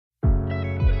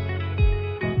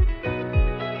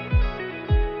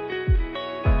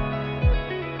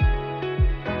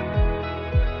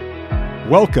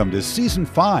Welcome to Season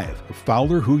 5 of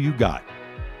Fowler Who You Got.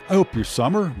 I hope your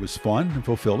summer was fun and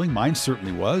fulfilling. Mine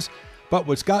certainly was. But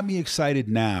what's got me excited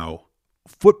now,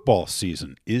 football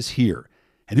season is here.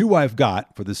 And who I've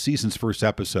got for the season's first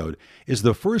episode is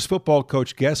the first football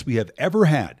coach guest we have ever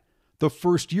had, the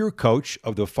first-year coach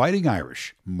of the Fighting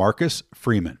Irish, Marcus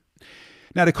Freeman.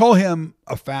 Now, to call him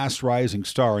a fast-rising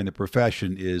star in the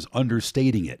profession is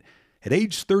understating it. At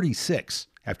age 36,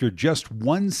 after just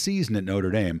one season at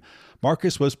Notre Dame,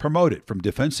 Marcus was promoted from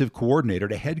defensive coordinator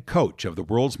to head coach of the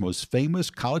world's most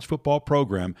famous college football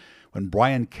program when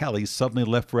Brian Kelly suddenly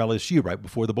left for LSU right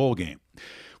before the bowl game.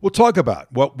 We'll talk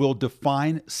about what will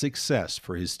define success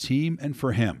for his team and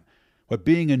for him, what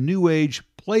being a new age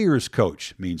players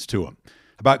coach means to him,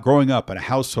 about growing up in a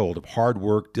household of hard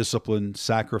work, discipline,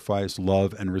 sacrifice,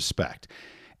 love, and respect,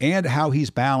 and how he's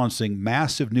balancing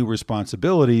massive new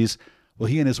responsibilities while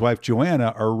he and his wife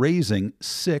Joanna are raising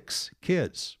 6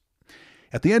 kids.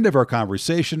 At the end of our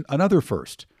conversation, another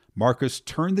first. Marcus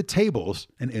turned the tables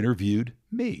and interviewed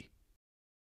me.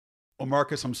 Well,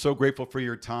 Marcus, I'm so grateful for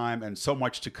your time and so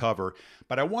much to cover,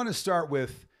 but I want to start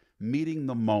with meeting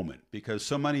the moment, because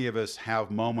so many of us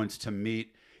have moments to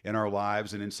meet in our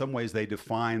lives, and in some ways they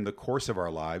define the course of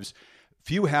our lives.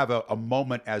 Few have a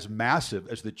moment as massive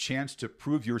as the chance to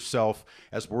prove yourself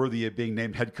as worthy of being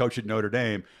named head coach at Notre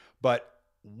Dame. But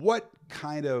what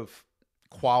kind of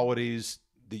qualities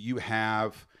that you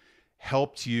have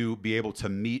helped you be able to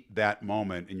meet that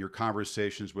moment in your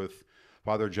conversations with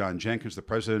Father John Jenkins, the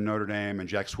president of Notre Dame, and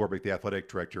Jack Swarbrick, the athletic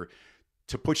director,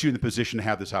 to put you in the position to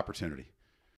have this opportunity?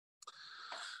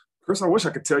 Chris, I wish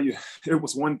I could tell you it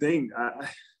was one thing. I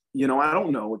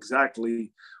don't know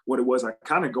exactly what it was. I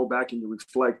kind of go back and you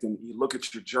reflect and you look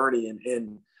at your journey,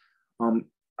 and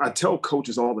I tell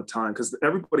coaches all the time, because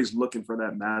everybody's looking for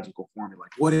that magical formula.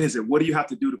 Like, what is it? What do you have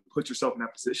to do to put yourself in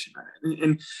that position?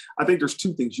 And I think there's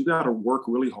 2 things. You got to work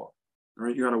really hard,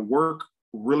 right? You got to work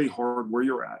really hard where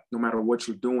you're at, no matter what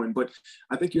you're doing. But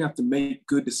I think you have to make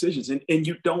good decisions. And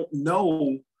you don't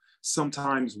know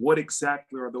sometimes what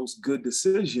exactly are those good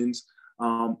decisions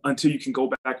until you can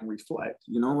go back and reflect.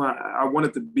 I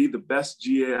wanted to be the best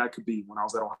GA I could be when I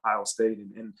was at Ohio State.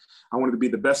 And I wanted to be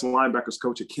the best linebackers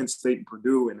coach at Kent State and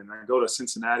Purdue. And then I go to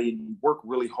Cincinnati, and you work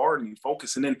really hard and you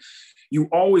focus. And then you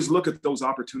always look at those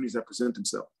opportunities that present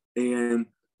themselves. And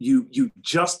you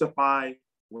justify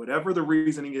whatever the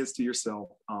reasoning is to yourself.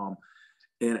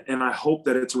 And I hope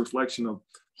that it's a reflection of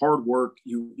hard work.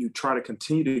 You try to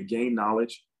continue to gain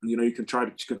knowledge. You can try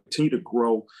to continue to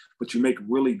grow, but you make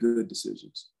really good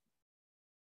decisions.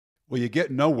 Well, you get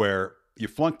nowhere. You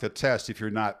flunk the test if you're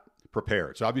not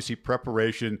prepared. So obviously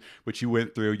preparation, which you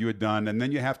went through, you had done, and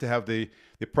then you have to have the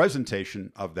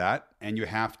presentation of that, and you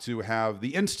have to have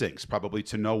the instincts probably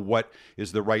to know what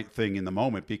is the right thing in the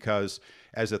moment, because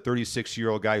as a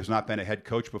 36-year-old guy who's not been a head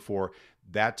coach before,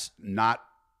 that's not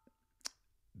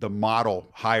the model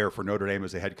hire for Notre Dame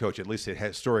as a head coach. At least it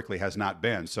historically has not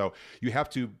been. So you have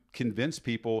to convince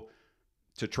people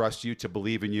to trust you, to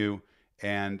believe in you,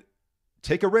 and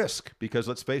take a risk, because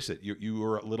let's face it, you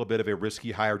are a little bit of a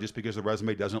risky hire just because the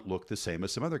resume doesn't look the same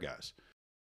as some other guys.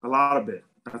 A lot of it.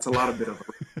 That's a lot of bit of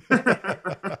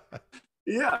it.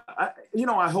 Yeah.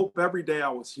 I hope every day I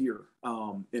was here,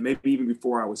 and maybe even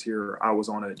before I was here, I was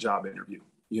on a job interview.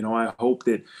 I hope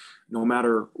that no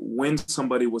matter when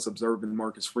somebody was observing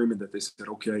Marcus Freeman, that they said,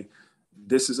 okay,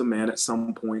 this is a man at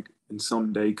some point and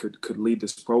someday could lead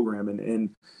this program.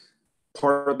 And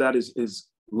part of that is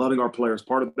loving our players.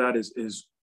 Part of that is,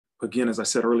 again, as I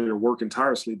said earlier, working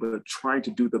tirelessly, but trying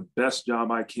to do the best job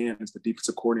I can as the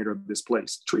defensive coordinator of this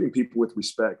place, treating people with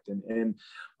respect. And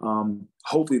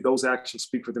hopefully those actions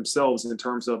speak for themselves in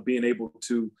terms of being able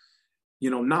to,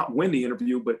 not win the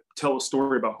interview, but tell a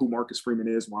story about who Marcus Freeman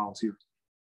is while I was here.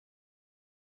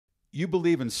 You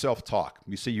believe in self-talk.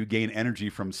 You say you gain energy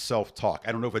from self-talk.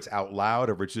 I don't know if it's out loud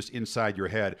or if it's just inside your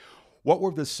head. What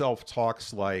were the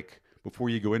self-talks like before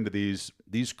you go into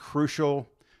these crucial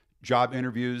job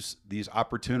interviews, these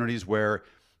opportunities where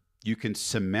you can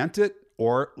cement it,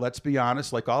 or let's be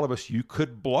honest, like all of us, you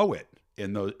could blow it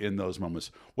in those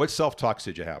moments? What self-talks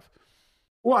did you have?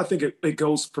 Well, I think it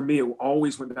goes, for me, it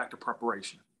always went back to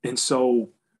preparation. And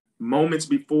so moments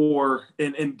before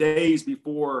and days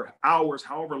before, hours,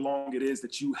 however long it is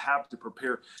that you have to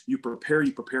prepare, you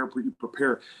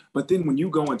prepare. But then when you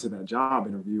go into that job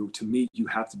interview, to me, you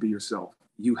have to be yourself.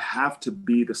 You have to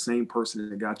be the same person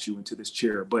that got you into this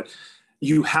chair. But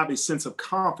you have a sense of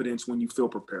confidence when you feel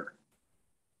prepared.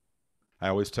 I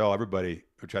always tell everybody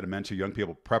who try to mentor young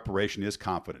people, preparation is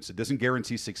confidence. It doesn't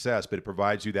guarantee success, but it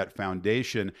provides you that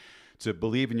foundation to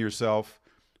believe in yourself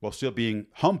while still being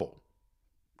humble.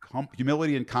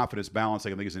 humility and confidence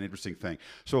balancing, I think, is an interesting thing.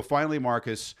 So finally,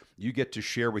 Marcus, you get to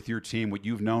share with your team what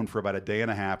you've known for about a day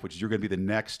and a half, which is you're going to be the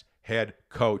next head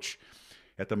coach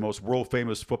at the most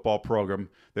world-famous football program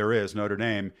there is, Notre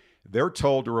Dame. They're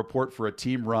told to report for a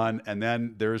team run, and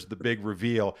then there's the big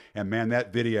reveal. And, man,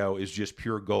 that video is just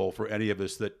pure gold for any of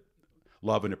us that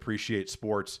love and appreciate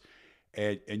sports.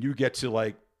 And you get to,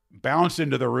 like, bounce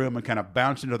into the room and kind of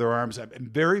bounce into their arms. And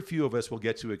very few of us will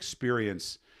get to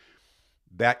experience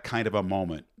that kind of a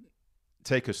moment.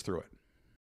 Take us through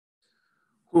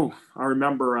it. Ooh, I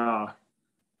remember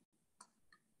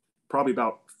probably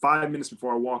about 5 minutes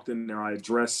before I walked in there, I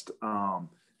addressed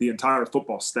the entire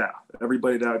football staff,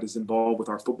 everybody that is involved with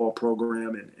our football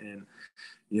program, and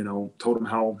you know, told them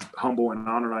how humble and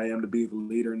honored I am to be the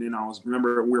leader. And then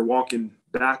remember we were walking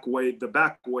the back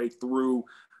way through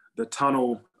the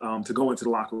tunnel to go into the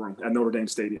locker room at Notre Dame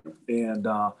Stadium. And,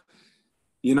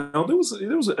 you know,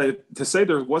 to say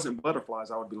there wasn't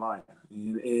butterflies, I would be lying.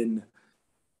 And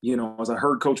you know, as I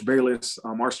heard Coach Bayless,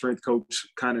 our strength coach,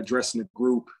 kind of addressing the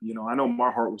group, you know, I know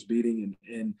my heart was beating,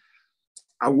 and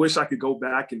I wish I could go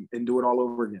back and do it all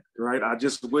over again, right? I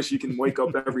just wish you can wake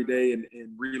up every day and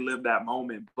relive that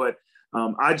moment. But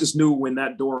I just knew when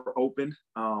that door opened,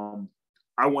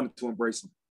 I wanted to embrace them.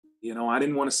 You know, I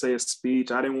didn't want to say a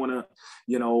speech. I didn't want to,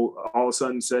 you know, all of a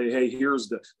sudden say, hey, here's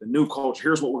the new culture.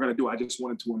 Here's what we're going to do. I just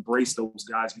wanted to embrace those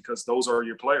guys because those are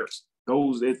your players.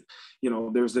 You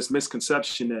know, there's this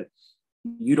misconception that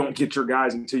you don't get your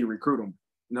guys until you recruit them.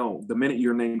 No, the minute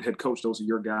you're named head coach, those are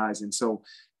your guys. And so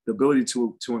the ability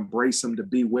to embrace them, to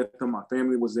be with them, my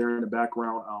family was there in the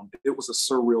background. It was a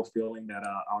surreal feeling that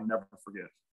I'll never forget.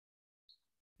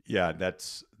 Yeah,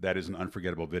 that is an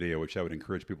unforgettable video, which I would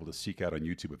encourage people to seek out on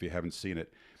YouTube if you haven't seen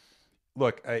it.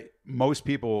 Look, most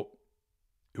people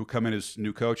who come in as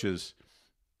new coaches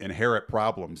inherit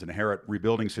problems, inherit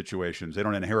rebuilding situations. They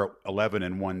don't inherit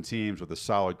 11-1 teams with a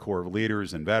solid core of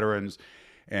leaders and veterans.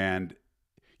 And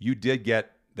you did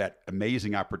get that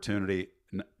amazing opportunity,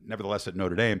 nevertheless, at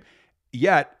Notre Dame.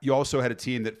 Yet you also had a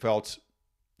team that felt,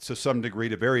 to some degree,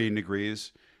 to varying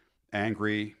degrees,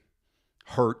 angry,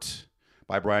 hurt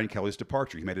by Brian Kelly's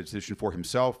departure. He made a decision for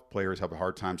himself. Players have a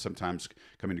hard time sometimes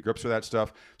coming to grips with that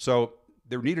stuff. So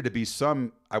there needed to be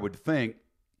some, I would think,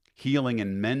 healing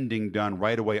and mending done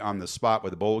right away on the spot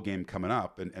with the bowl game coming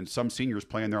up, and some seniors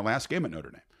playing their last game at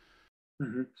Notre Dame.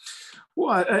 Mm-hmm.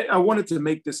 Well, I wanted to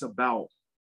make this about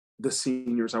the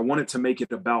seniors. I wanted to make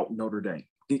it about Notre Dame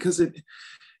because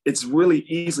it's really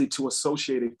easy to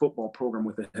associate a football program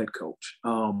with a head coach.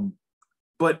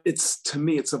 But to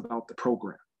me, it's about the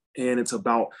program. And it's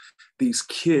about these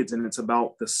kids, and it's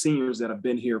about the seniors that have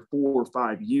been here 4 or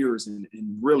 5 years and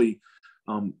really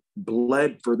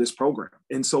bled for this program.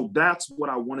 And so that's what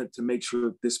I wanted to make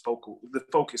sure the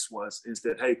focus is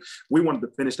that, hey, we wanted to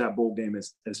finish that bowl game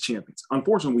as champions.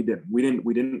 Unfortunately, we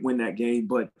didn't win that game,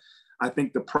 but I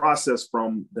think the process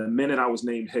from the minute I was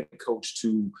named head coach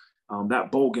to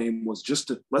that bowl game was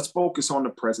just let's focus on the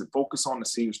present, focus on the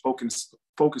seniors,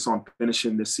 focus on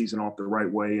finishing this season off the right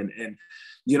way. And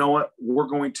you know what? We're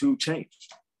going to change.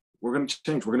 We're going to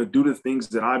change. We're going to do the things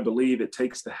that I believe it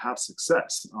takes to have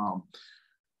success.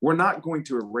 We're not going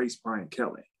to erase Brian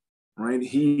Kelly, right?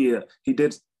 He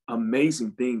did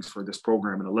amazing things for this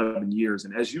program in 11 years.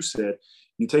 And as you said,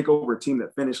 you take over a team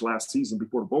that finished last season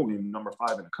before the bowl game, number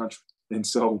 5 in the country. And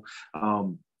so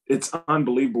it's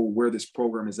unbelievable where this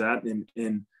program is at.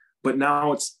 But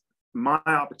now it's my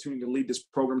opportunity to lead this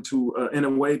program in a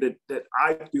way that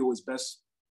I feel is best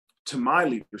to my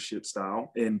leadership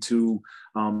style and to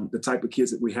the type of kids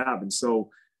that we have. And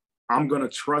so I'm going to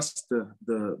trust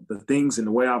the things and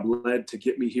the way I've led to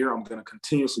get me here. I'm going to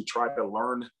continuously try to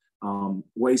learn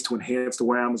ways to enhance the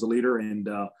way I'm as a leader, and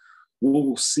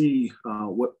we'll see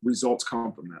what results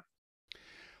come from that.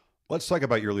 Let's talk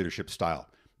about your leadership style.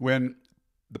 When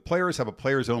the players have a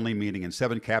players-only meeting and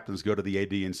 7 captains go to the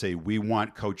AD and say, we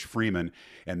want Coach Freeman,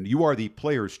 and you are the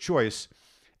player's choice,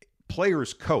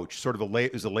 player's coach sort of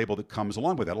is a label that comes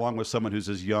along with that, along with someone who's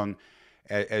as young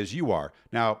as you are.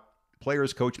 Now,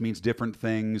 player's coach means different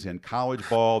things in college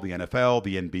ball, the NFL,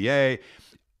 the NBA.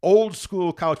 Old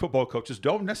school college football coaches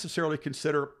don't necessarily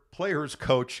consider player's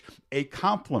coach a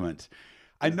compliment.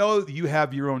 I know you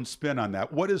have your own spin on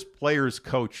that. What does player's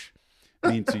coach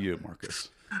mean to you, Marcus?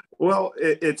 Well,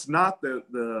 it's not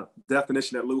the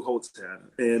definition that Lou Holtz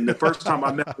had. And the first time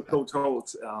I met with Coach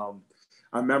Holtz, I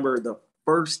remember the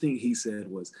first thing he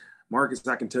said was, Marcus,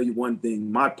 I can tell you one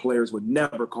thing, my players would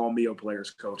never call me a player's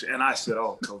coach. And I said,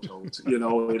 oh, Coach Holtz,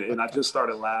 and I just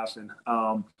started laughing.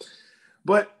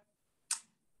 But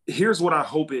here's what I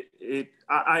hope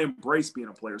I embrace being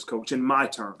a player's coach in my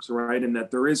terms, right? And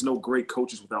that there is no great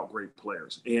coaches without great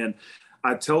players. And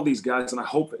I tell these guys, and I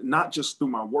hope not just through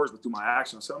my words, but through my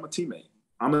actions, I say, I'm a teammate.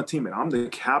 I'm a teammate. I'm the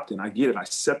captain. I get it. I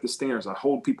set the standards. I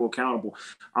hold people accountable.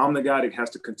 I'm the guy that has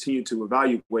to continue to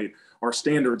evaluate our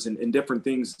standards and different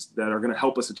things that are going to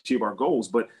help us achieve our goals.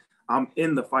 But I'm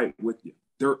in the fight with you.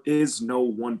 There is no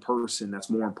one person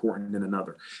that's more important than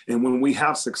another. And when we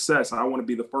have success, I want to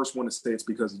be the first one to say it's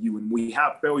because of you. When we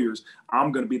have failures,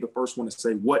 I'm going to be the first one to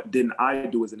say, what didn't I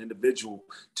do as an individual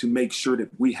to make sure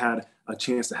that we had a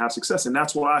chance to have success? And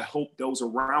that's what I hope those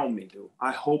around me do.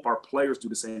 I hope our players do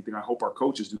the same thing. I hope our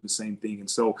coaches do the same thing. And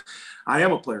so I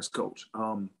am a player's coach.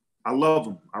 I love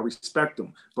them. I respect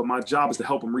them. But my job is to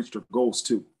help them reach their goals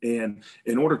too. And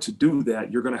in order to do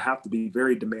that, you're going to have to be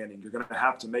very demanding. You're going to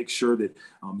have to make sure that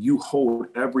you hold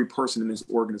every person in this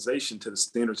organization to the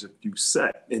standards that you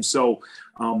set. And so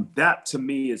that to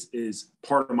me is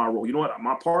part of my role. You know what?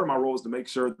 Part of my role is to make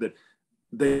sure that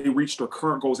they reach their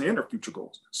current goals and their future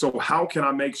goals. So how can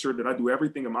I make sure that I do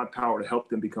everything in my power to help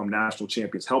them become national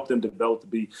champions, help them develop to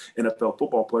be NFL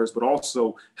football players, but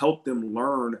also help them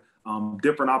learn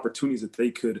different opportunities that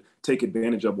they could take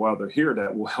advantage of while they're here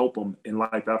that will help them in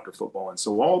life after football. And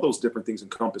so all those different things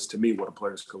encompass to me what a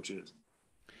player's coach is.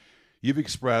 You've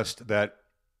expressed that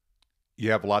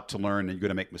you have a lot to learn and you're going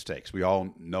to make mistakes. We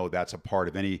all know that's a part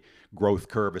of any growth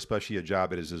curve, especially a job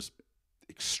that is as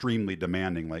extremely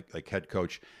demanding like head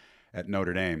coach at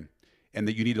Notre Dame, and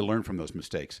that you need to learn from those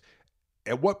mistakes.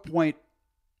 At what point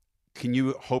can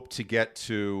you hope to get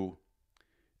to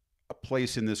a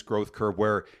place in this growth curve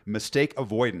where mistake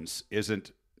avoidance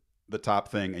isn't the top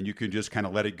thing and you can just kind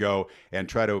of let it go and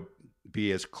try to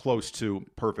be as close to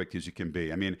perfect as you can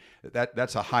be? I mean,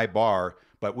 that's a high bar,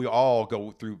 but we all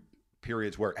go through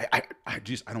periods where I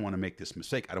don't want to make this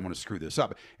mistake. I don't want to screw this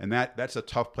up. And that's a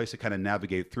tough place to kind of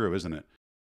navigate through, isn't it?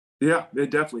 Yeah, it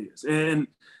definitely is. And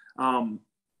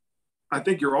I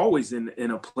think you're always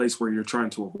in a place where you're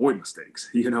trying to avoid mistakes,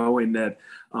 and that,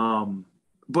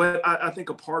 but I think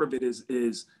a part of it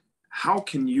is how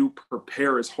can you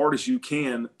prepare as hard as you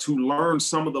can to learn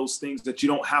some of those things that you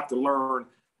don't have to learn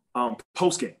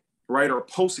post-game, right, or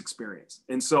post-experience.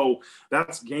 And so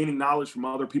that's gaining knowledge from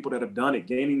other people that have done it,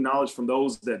 gaining knowledge from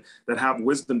those that have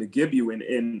wisdom to give you,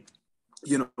 and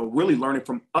really learning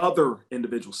from other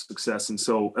individual success and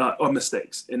so or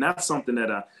mistakes. And that's something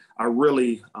that I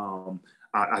really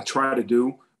I try to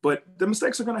do. But the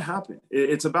mistakes are going to happen.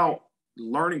 It's about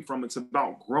learning from them. It's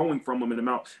about growing from them and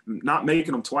about not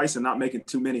making them twice and not making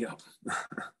too many of them.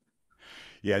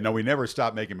 Yeah, no, we never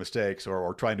stop making mistakes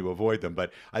or trying to avoid them.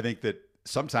 But I think that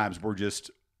sometimes we're just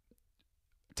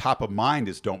top of mind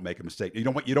is don't make a mistake. You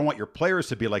don't want your players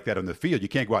to be like that on the field. You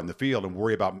can't go out in the field and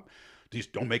worry about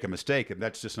just don't make a mistake. And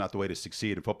that's just not the way to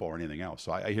succeed in football or anything else.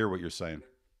 So I hear what you're saying.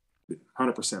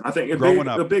 100%. I think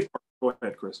the big part, go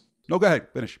ahead, Chris. No, go ahead.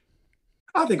 Finish.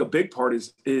 I think a big part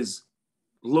is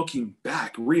looking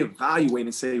back, reevaluating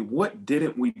and say, what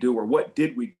didn't we do or what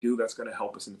did we do that's going to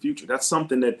help us in the future? That's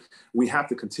something that we have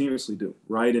to continuously do,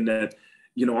 right? And that,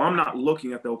 I'm not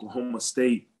looking at the Oklahoma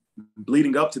State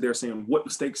leading up to there saying, what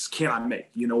mistakes can I make,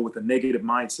 with a negative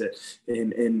mindset.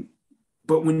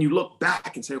 But when you look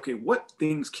back and say, okay, what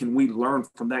things can we learn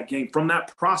from that game, from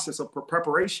that process of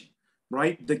preparation,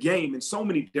 right? The game, and so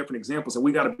many different examples that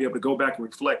we got to be able to go back and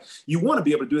reflect. You want to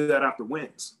be able to do that after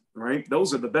wins, right?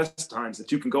 Those are the best times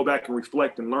that you can go back and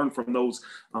reflect and learn from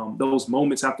those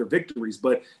moments after victories.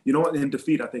 But in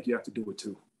defeat, I think you have to do it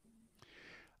too.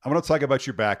 I want to talk about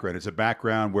your background. It's a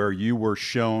background where you were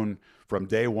shown from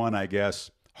day one, I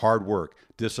guess, hard work,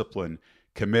 discipline,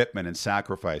 commitment, and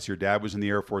sacrifice. Your dad was in the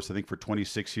Air Force, I think, for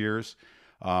 26 years.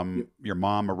 Your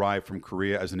mom arrived from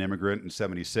Korea as an immigrant in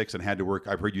 76 and had to work,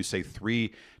 I've heard you say,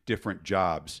 3 different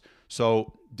jobs.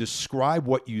 So describe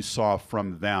what you saw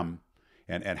from them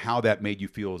and how that made you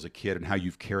feel as a kid and how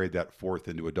you've carried that forth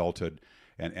into adulthood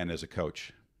and as a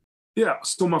coach. Yeah.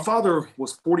 So my father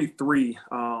was 43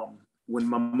 when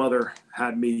my mother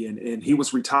had me, and he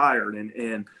was retired,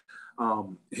 and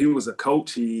he was a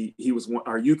coach. He was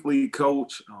our youth league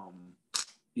coach,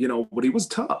 but he was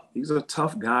tough. He was a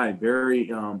tough guy,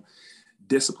 very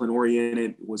discipline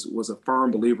oriented, was a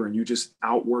firm believer, and you just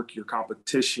outwork your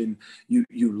competition. You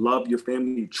love your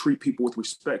family, you treat people with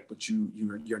respect, but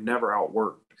you're never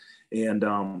outworked. And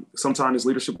sometimes his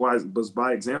leadership was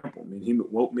by example. I mean, he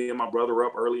woke me and my brother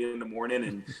up early in the morning,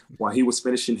 and while he was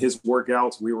finishing his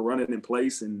workouts, we were running in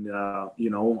place, and our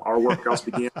workouts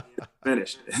began and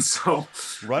finished. And so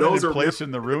running in place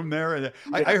in the room there. And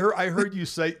I heard you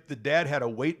say the dad had a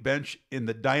weight bench in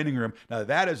the dining room. Now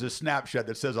that is a snapshot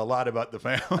that says a lot about the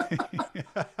family.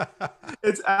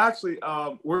 It's actually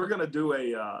we're gonna do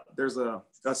there's a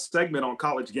segment on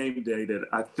College Game Day that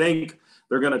I think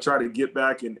they're gonna try to get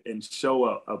back and show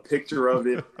a picture of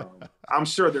it. I'm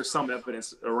sure there's some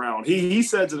evidence around. He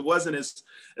says it wasn't as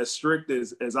strict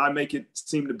as I make it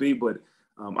seem to be, but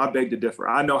I beg to differ.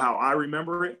 I know how I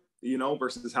remember it,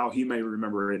 versus how he may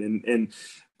remember it,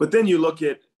 but then you look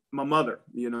at my mother,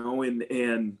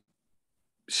 and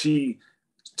she,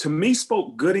 to me,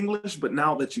 spoke good English, but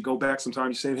now that you go back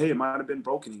sometimes you say, hey, it might have been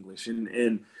broken English.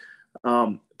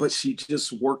 But she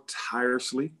just worked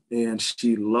tirelessly and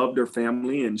she loved her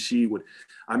family. And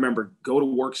I remember, go to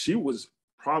work. She was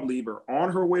probably either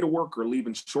on her way to work or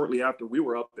leaving shortly after. We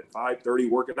were up at 5:30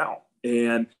 working out.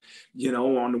 And,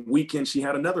 on the weekend, she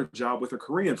had another job with her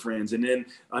Korean friends and then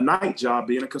a night job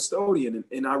being a custodian.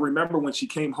 And I remember when she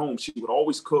came home, she would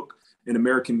always cook an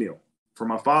American meal for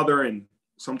my father and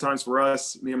sometimes for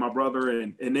us, me and my brother,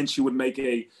 and then she would make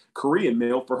a Korean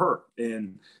meal for her.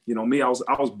 And me, I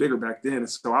was bigger back then,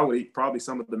 so I would eat probably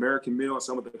some of the American meal and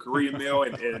some of the Korean meal,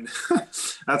 and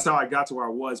that's how I got to where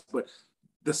I was. But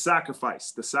the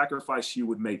sacrifice she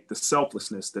would make, the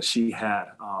selflessness that she had,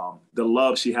 the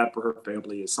love she had for her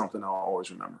family is something I'll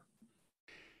always remember.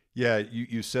 Yeah,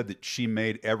 you said that she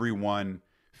made everyone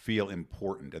feel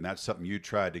important, and that's something you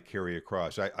tried to carry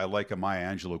across. I like a Maya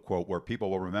Angelou quote where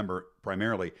people will remember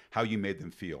primarily how you made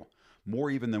them feel, more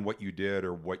even than what you did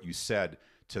or what you said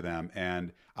to them.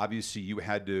 And obviously you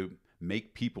had to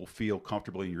make people feel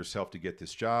comfortable in yourself to get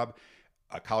this job.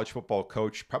 A college football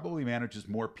coach probably manages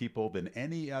more people than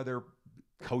any other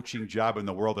coaching job in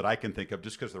the world that I can think of,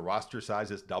 just because the roster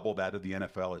size is double that of the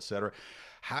NFL, et cetera.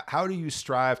 How do you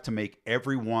strive to make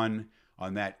everyone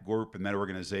on that group and that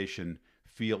organization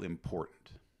feel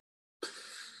important?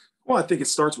 Well, I think it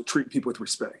starts with treating people with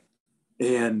respect.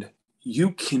 And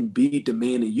you can be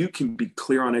demanding, you can be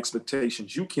clear on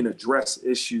expectations, you can address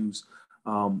issues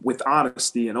with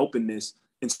honesty and openness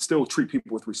and still treat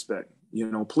people with respect.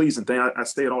 Please and thank. I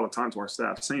say it all the time to our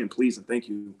staff, saying please and thank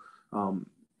you.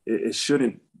 It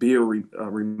shouldn't be a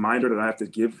reminder that I have to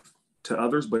give to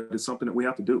others, but it's something that we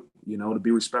have to do, to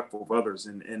be respectful of others.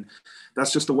 And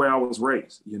that's just the way I was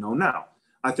raised, Now,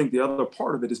 I think the other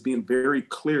part of it is being very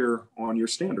clear on your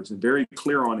standards and very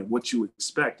clear on what you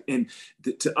expect. And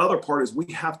the other part is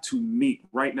we have to meet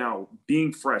right now,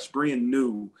 being fresh, being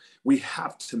new, we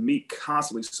have to meet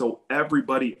constantly so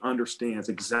everybody understands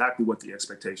exactly what the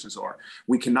expectations are.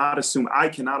 I cannot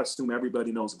assume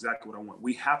everybody knows exactly what I want.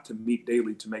 We have to meet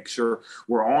daily to make sure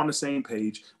we're on the same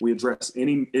page. We address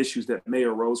any issues that may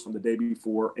arose from the day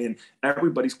before, and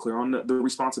everybody's clear on the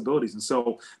responsibilities. And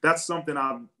so that's something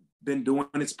I've been doing.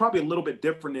 It's probably a little bit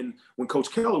different than when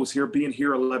Coach Keller was here, being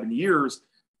here 11 years,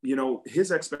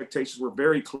 his expectations were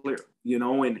very clear,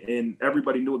 and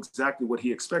everybody knew exactly what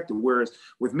he expected. Whereas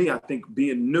with me, I think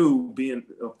being new, being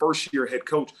a first year head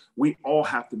coach, we all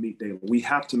have to meet daily. We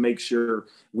have to make sure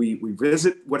we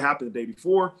visit what happened the day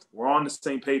before. We're on the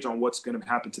same page on what's going to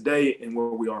happen today and where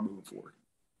we are moving forward.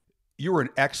 You were an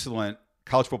excellent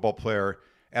college football player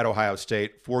at Ohio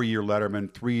State, 4-year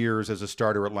letterman, 3 years as a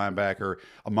starter at linebacker,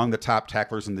 among the top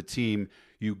tacklers in the team.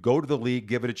 You go to the league,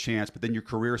 give it a chance, but then your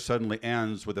career suddenly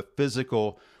ends with a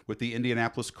physical with the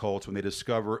Indianapolis Colts when they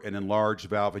discover an enlarged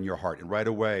valve in your heart. And right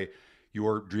away,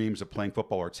 your dreams of playing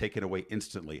football are taken away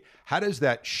instantly. How does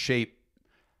that shape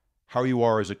how you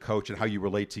are as a coach and how you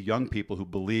relate to young people who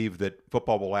believe that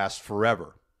football will last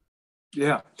forever?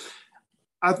 Yeah,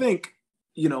 I think,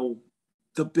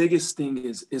 the biggest thing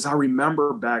is I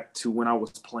remember back to when I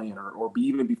was playing or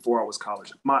even before I was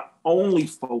college, my only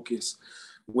focus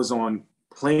was on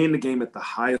playing the game at the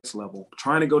highest level,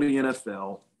 trying to go to the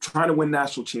NFL, trying to win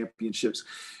national championships.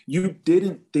 You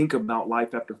didn't think about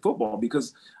life after football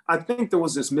because I think there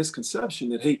was this misconception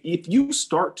that, hey, if you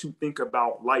start to think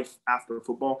about life after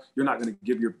football, you're not going to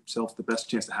give yourself the best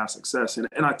chance to have success. And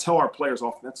I tell our players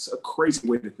often that's a crazy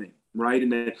way to think, right?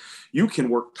 And that you can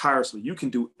work tirelessly. You can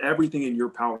do everything in your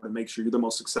power to make sure you're the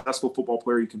most successful football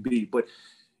player you can be. But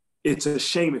it's a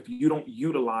shame if you don't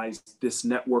utilize this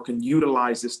network and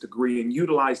utilize this degree and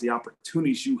utilize the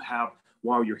opportunities you have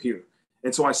while you're here.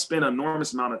 And so I spent an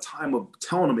enormous amount of time of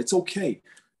telling them it's okay,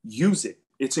 use it.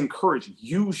 It's encouraging.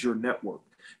 Use your network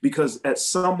because at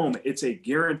some moment it's a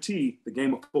guarantee the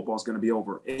game of football is going to be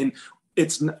over. And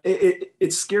it's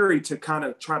scary to kind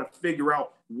of try to figure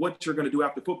out what you're going to do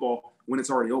after football when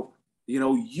it's already over.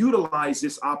 Utilize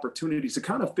this opportunity to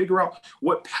kind of figure out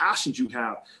what passions you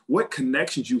have, what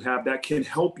connections you have that can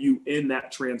help you in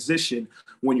that transition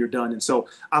when you're done. And so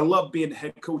I love being the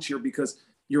head coach here because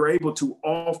you're able to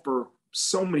offer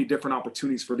so many different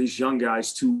opportunities for these young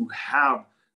guys to have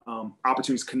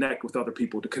opportunities to connect with other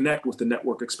people, to connect with the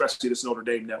network, especially this Notre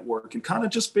Dame network, and kind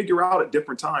of just figure out at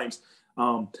different times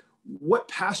what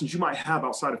passions you might have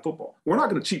outside of football. We're not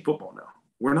going to cheat football now.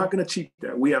 We're not going to cheat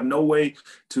that. We have no way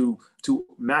to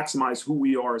maximize who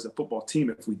we are as a football team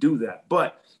if we do that.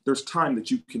 But there's time that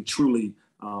you can truly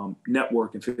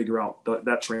network and figure out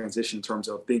that transition in terms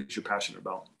of things you're passionate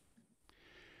about.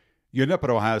 You end up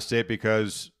at Ohio State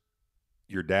because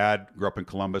your dad grew up in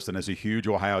Columbus and is a huge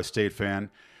Ohio State fan.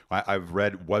 I've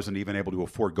read wasn't even able to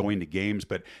afford going to games,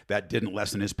 but that didn't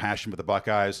lessen his passion for the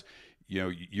Buckeyes. You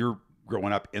know, you're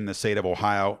growing up in the state of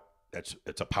Ohio. It's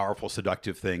a powerful,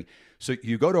 seductive thing. So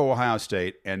you go to Ohio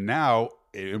State, and now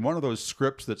in one of those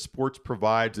scripts that sports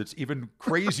provides, it's even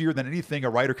crazier than anything a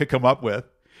writer could come up with.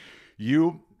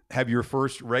 You have your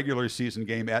first regular season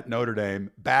game at Notre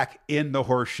Dame back in the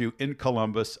Horseshoe in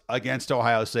Columbus against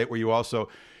Ohio State, where you also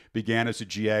began as a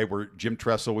GA, where Jim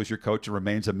Tressel was your coach and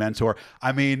remains a mentor.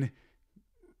 I mean,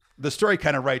 the story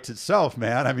kind of writes itself,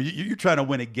 man. I mean, you're trying to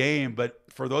win a game, but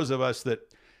for those of us that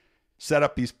set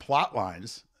up these plot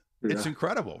lines, it's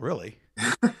incredible, really.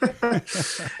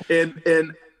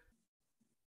 and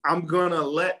I'm going to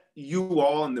let you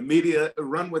all in the media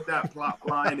run with that plot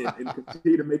line and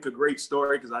continue to make a great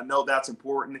story, because I know that's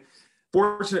important.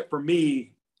 Fortunate for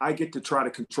me, I get to try to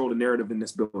control the narrative in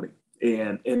this building.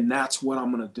 And that's what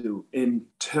I'm going to do, and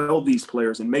tell these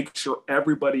players and make sure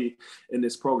everybody in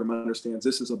this program understands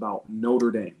this is about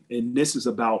Notre Dame, and this is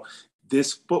about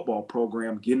this football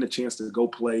program getting a chance to go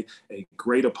play a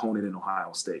great opponent in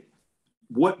Ohio State.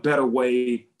 What better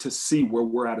way to see where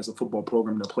we're at as a football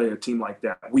program to play a team like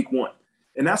that week one?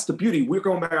 And that's the beauty. We're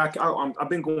going back. I've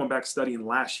been going back studying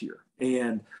last year,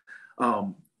 and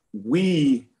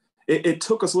it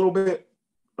took us a little bit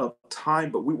of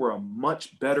time, but we were a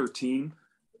much better team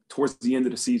towards the end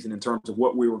of the season in terms of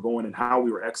what we were going and how we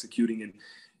were executing. And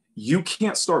you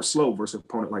can't start slow versus an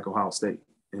opponent like Ohio State.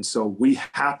 And so we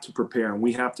have to prepare, and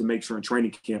we have to make sure in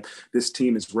training camp this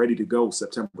team is ready to go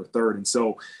September 3rd. And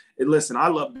so, listen, I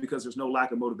love it because there's no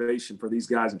lack of motivation for these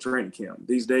guys in training camp.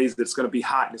 These days it's going to be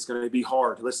hot and it's going to be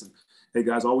hard. Listen, hey,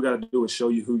 guys, all we got to do is show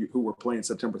you who we're playing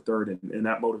September 3rd, and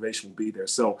that motivation will be there.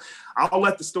 So I'll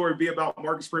let the story be about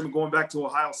Marcus Freeman going back to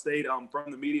Ohio State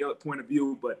from the media point of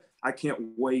view, but I can't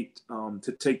wait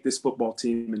to take this football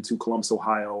team into Columbus,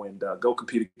 Ohio, and go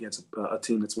compete against a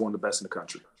team that's one of the best in the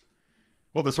country.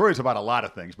 Well, the story is about a lot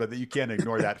of things, but you can't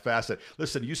ignore that facet.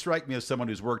 Listen, you strike me as someone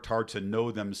who's worked hard to know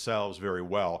themselves very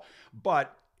well,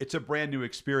 but it's a brand new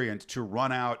experience to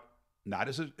run out, not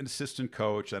as an assistant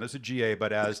coach, not as a GA,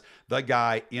 but as the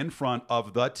guy in front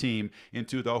of the team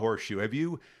into the Horseshoe. Have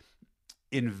you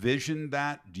envisioned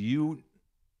that? Do you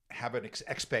have an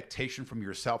expectation from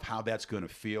yourself how that's going to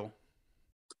feel?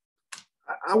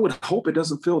 I would hope it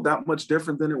doesn't feel that much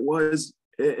different than it was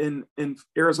in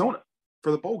Arizona for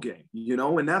the bowl game,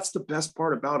 and that's the best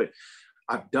part about it.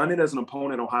 I've done it as an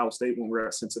opponent at Ohio State when we were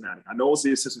at Cincinnati. I know it's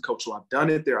the assistant coach, so I've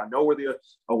done it there. I know where the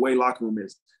away locker room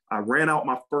is. I ran out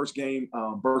my first game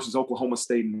versus Oklahoma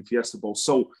State in the Fiesta Bowl.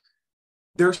 So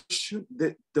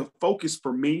the focus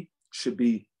for me should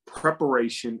be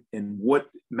preparation and what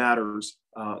matters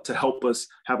to help us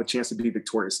have a chance to be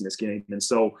victorious in this game. And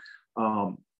so,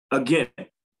 again,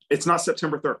 it's not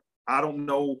September 3rd. I don't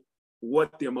know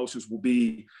what the emotions will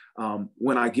be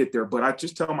when I get there, but I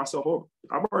just tell myself,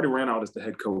 I've already ran out as the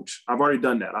head coach. I've already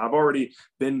done that. I've already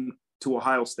been to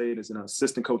Ohio State as an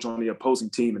assistant coach on the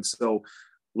opposing team. And so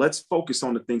let's focus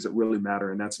on the things that really matter,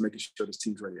 and that's making sure this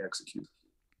team's ready to execute.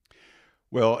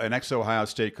 Well, an ex-Ohio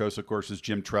State coach, of course, is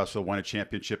Jim Tressel, won a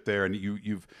championship there, and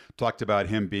you've talked about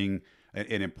him being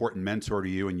an important mentor to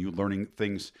you and you learning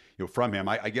things from him.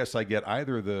 I guess I get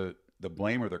either the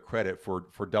blame or the credit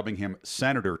for dubbing him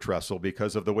Senator Tressel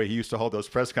because of the way he used to hold those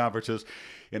press conferences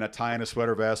in a tie and a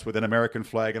sweater vest with an American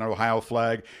flag and an Ohio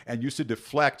flag, and used to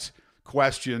deflect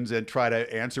questions and try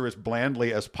to answer as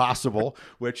blandly as possible,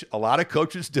 which a lot of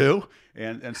coaches do.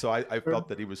 And so I felt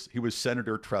that he was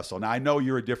Senator Tressel. Now I know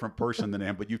you're a different person than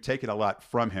him, but you've taken a lot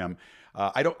from him.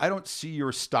 I don't see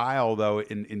your style though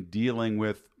in dealing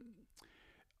with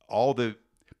all the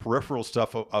peripheral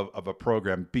stuff of a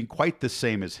program being quite the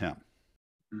same as him.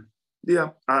 Yeah,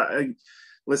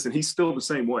 listen, he's still the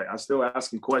same way. I still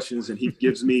ask him questions, and he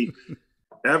gives me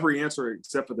every answer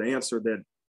except for the answer that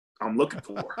I'm looking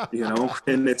for,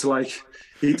 and it's like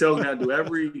he tells me I do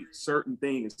every certain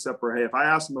thing except for, hey, if I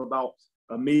ask him about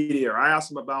a media or I ask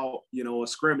him about, a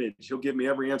scrimmage, he'll give me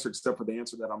every answer except for the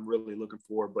answer that I'm really looking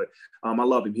for. But I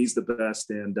love him. He's the best.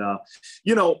 And,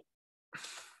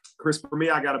 Chris, for me,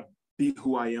 I got to be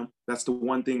who I am. That's the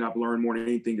one thing I've learned more than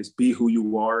anything is be who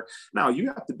you are. Now, you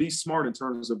have to be smart in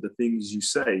terms of the things you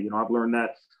say. You know, I've learned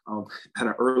that at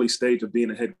an early stage of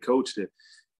being a head coach that,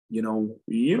 you know,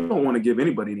 you don't want to give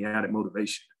anybody any added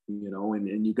motivation, you know,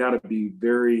 and you got to be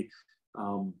very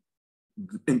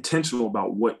intentional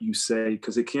about what you say,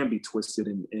 because it can be twisted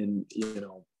and, you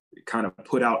know, kind of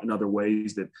put out in other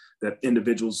ways that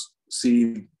individuals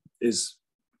see is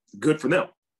good for them,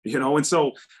 you know? And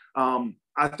so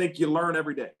I think you learn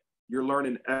every day. You're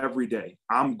learning every day.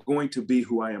 I'm going to be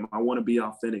who I am. I want to be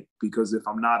authentic, because if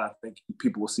I'm not, I think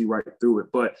people will see right through it.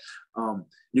 But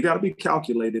you got to be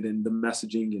calculated in the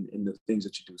messaging and the things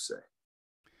that you do say.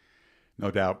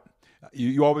 No doubt.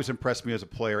 You always impressed me as a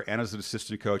player and as an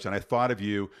assistant coach. And I thought of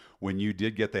you when you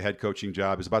did get the head coaching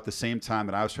job. It's about the same time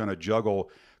that I was trying to juggle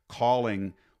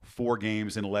calling 4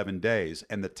 games in 11 days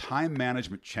and the time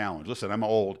management challenge. Listen, I'm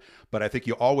old, but I think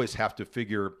you always have to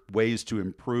figure ways to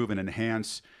improve and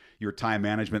enhance your time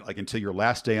management, like until your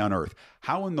last day on earth.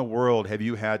 How in the world have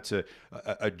you had to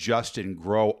adjust and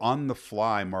grow on the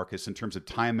fly, Marcus, in terms of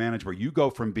time management, where you go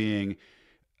from being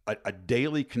a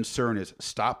daily concern is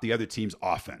stop the other team's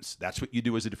offense. That's what you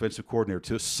do as a defensive coordinator,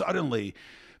 to suddenly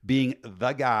being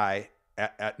the guy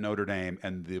at Notre Dame,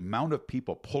 and the amount of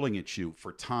people pulling at you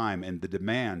for time and the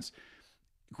demands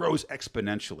grows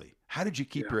exponentially. How did you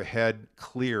keep your head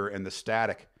clear and the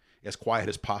static as quiet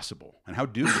as possible? And how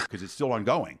do you, because it's still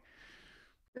ongoing?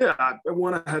 Yeah, I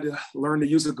had to learn to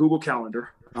use a Google Calendar.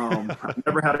 I've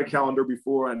never had a calendar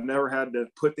before. I never had to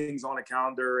put things on a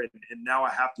calendar. And now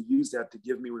I have to use that to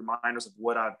give me reminders of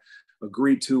what I've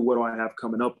agreed to, what do I have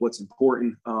coming up, what's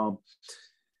important.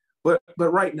 But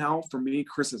right now, for me,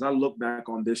 Chris, as I look back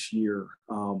on this year,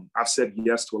 I've said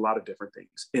yes to a lot of different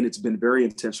things. And it's been very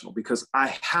intentional, because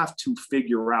I have to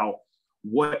figure out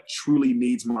what truly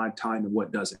needs my time and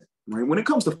what doesn't. Right? When it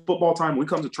comes to football time, when it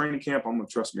comes to training camp, I'm going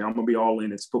to be all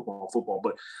in. It's football.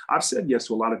 But I've said yes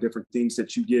to a lot of different things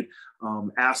that you get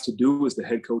asked to do as the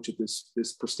head coach of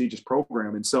this prestigious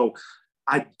program. And so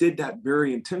I did that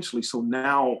very intentionally. So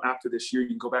now after this year, you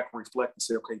can go back and reflect and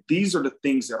say, okay, these are the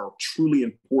things that are truly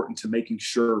important to making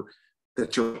sure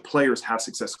that your players have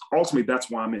success. Ultimately, that's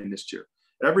why I'm in this chair.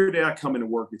 Every day I come into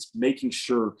work, it's making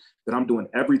sure that I'm doing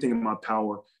everything in my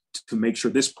power to make sure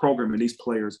this program and these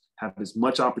players have as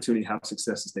much opportunity to have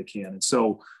success as they can. And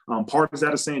so part of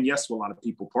that is saying yes to a lot of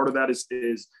people. Part of that is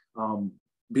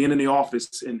being in the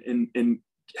office and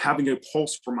having a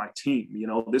pulse for my team. You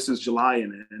know, this is July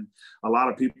and a lot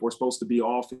of people are supposed to be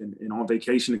off and on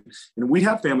vacation. And we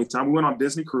have family time. We went on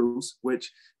Disney cruise,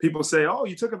 which people say, oh,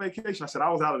 you took a vacation. I said, I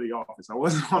was out of the office. I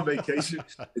wasn't on vacation.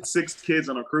 It's 6 kids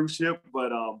on a cruise ship,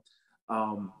 but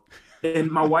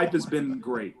and my wife has been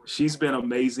great. She's been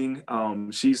amazing.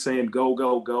 She's saying,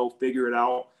 go, figure it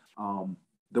out.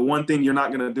 The one thing you're not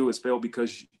going to do is fail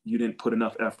because you didn't put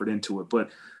enough effort into it.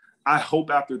 But I hope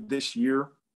after this year,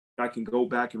 I can go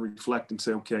back and reflect and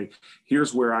say, okay,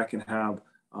 here's where I can have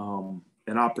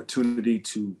an opportunity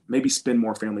to maybe spend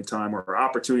more family time, or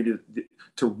opportunity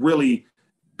to really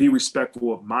be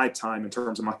respectful of my time in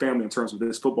terms of my family, in terms of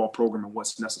this football program and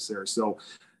what's necessary. So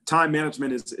time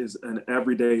management is an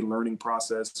everyday learning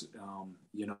process.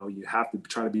 You know, you have to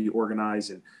try to be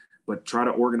organized, but try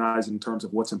to organize in terms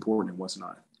of what's important and what's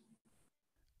not.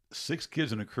 6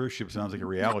 kids on a cruise ship sounds like a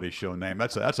reality show name.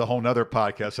 That's a whole nother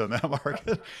podcast on that, Mark.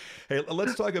 Hey,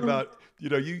 let's talk about, you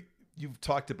know, you've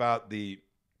talked about the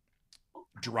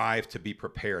drive to be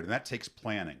prepared, and that takes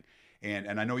planning.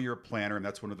 And I know you're a planner, and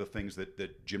that's one of the things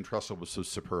that Jim Tressel was so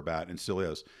superb at and still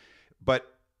is.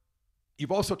 But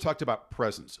you've also talked about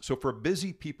presence. So for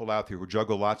busy people out there who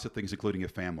juggle lots of things, including a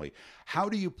family, how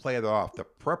do you play it off, the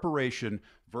preparation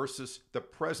versus the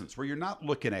presence, where you're not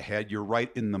looking ahead, you're right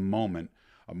in the moment,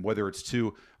 whether it's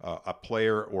to a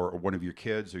player or one of your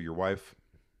kids or your wife?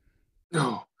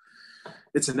 No,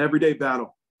 it's an everyday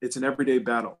battle. It's an everyday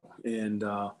battle. And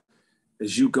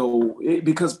as you go,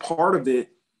 because part of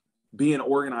it, being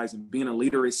organized and being a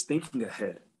leader, is thinking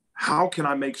ahead. How can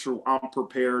I make sure I'm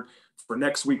prepared for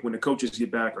next week when the coaches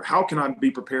get back? Or how can I be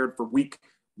prepared for week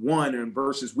 1 and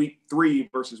versus week 3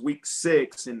 versus week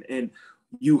 6? And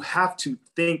you have to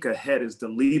think ahead as the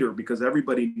leader, because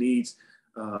everybody needs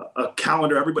a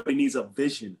calendar. Everybody needs a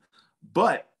vision.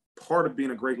 But part of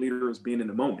being a great leader is being in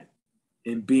the moment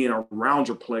and being around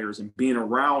your players and being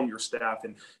around your staff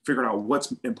and figuring out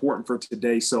what's important for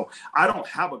today. So I don't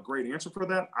have a great answer for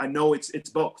that. I know it's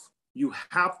both. You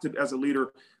have to, as a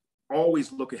leader,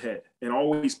 always look ahead and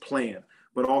always plan.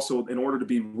 But also, in order to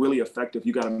be really effective,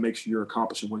 you got to make sure you're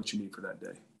accomplishing what you need for that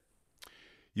day.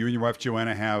 You and your wife,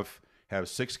 Joanna, have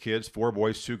 6 kids, 4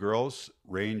 boys, 2 girls,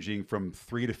 ranging from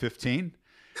 3 to 15.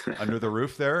 under the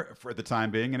roof there for the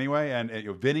time being anyway. And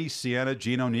Vinny, Sienna,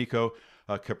 Gino, Nico,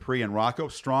 Capri, and Rocco.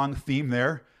 Strong theme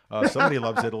there. Somebody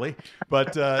loves Italy.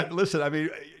 But listen, I mean,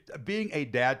 being a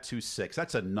dad to 6,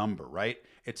 that's a number, right?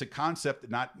 It's a concept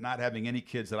that not having any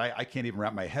kids that I can't even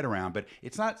wrap my head around, but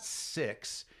it's not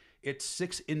 6. It's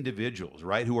 6 individuals,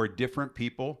 right, who are different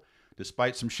people.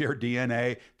 Despite some shared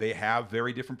DNA, they have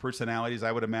very different personalities,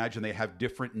 I would imagine. They have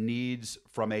different needs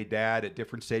from a dad at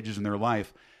different stages in their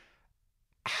life.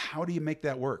 How do you make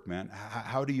that work, man?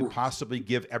 How do you possibly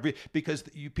give because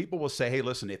people will say, hey,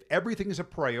 listen, if everything is a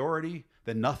priority,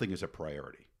 then nothing is a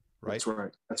priority, right? That's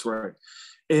right. That's right.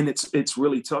 And it's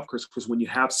really tough, Chris, because when you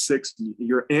have 6,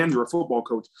 you're a football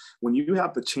coach, when you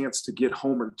have the chance to get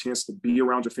home or the chance to be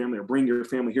around your family or bring your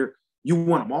family here, you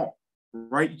want them all,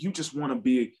 right? You just want to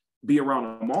be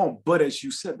around them all. But as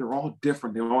you said, they're all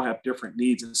different. They all have different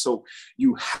needs. And so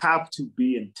you have to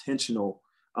be intentional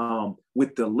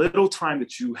with the little time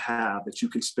that you have that you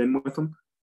can spend with them.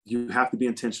 You have to be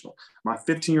intentional. My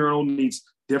 15-year-old needs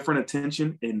different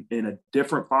attention and a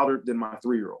different father than my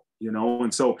 3-year-old,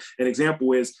 And so an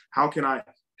example is, how can I,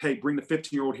 bring the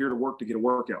 15-year-old here to work to get a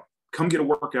workout. Come get a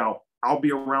workout. I'll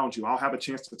be around you. I'll have a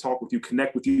chance to talk with you,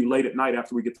 connect with you late at night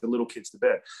after we get the little kids to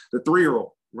bed. The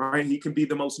 3-year-old, right? He can be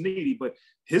the most needy, but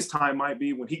his time might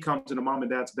be when he comes into mom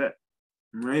and dad's bed.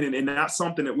 Right. And that's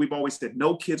something that we've always said,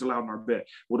 no kids allowed in our bed.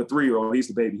 Well, the 3-year-old, he's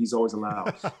the baby. He's always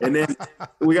allowed. And then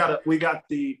we got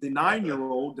the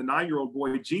 9-year-old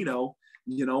boy, Gino,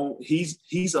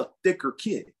 he's a thicker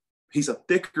kid. He's a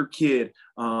thicker kid.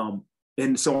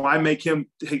 And so I make him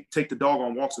take the dog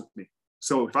on walks with me.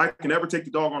 So if I can ever take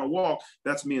the dog on a walk,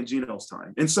 that's me and Gino's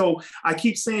time. And so I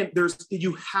keep saying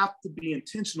you have to be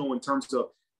intentional in terms of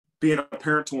being a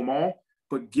parent to them all,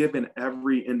 but giving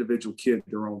every individual kid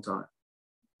their own time.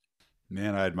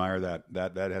 Man, I admire that.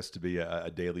 That has to be a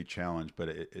daily challenge, but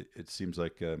it seems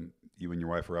like you and your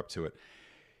wife are up to it.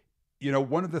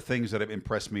 One of the things that have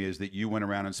impressed me is that you went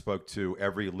around and spoke to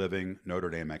every living Notre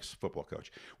Dame ex-football coach,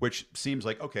 which seems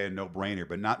like, okay, a no-brainer,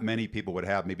 but not many people would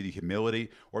have maybe the humility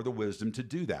or the wisdom to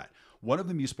do that. One of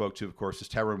them you spoke to, of course, is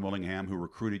Tyrone Willingham, who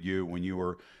recruited you when you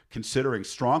were considering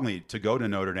strongly to go to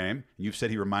Notre Dame. You've said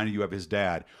he reminded you of his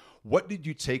dad. What did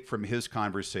you take from his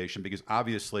conversation? Because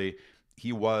obviously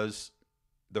he was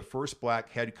the first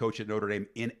Black head coach at Notre Dame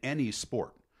in any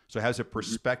sport. So has a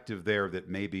perspective there that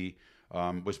maybe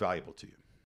was valuable to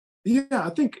you. Yeah,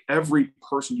 I think every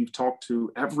person you've talked to,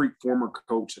 every former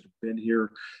coach that have been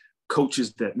here,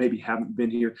 coaches that maybe haven't been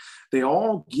here, they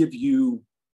all give you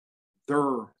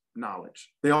their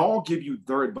knowledge. They all give you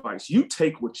their advice. You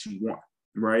take what you want,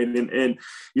 right? And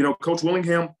Coach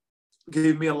Willingham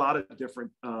gave me a lot of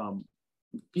different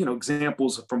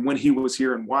examples from when he was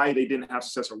here and why they didn't have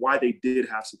success or why they did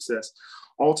have success.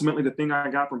 Ultimately, the thing I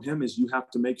got from him is you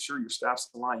have to make sure your staff's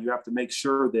aligned. You have to make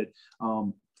sure that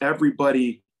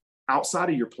everybody outside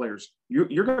of your players, you're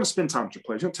going to spend time with your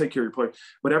players. You're going to take care of your players,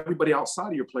 but everybody outside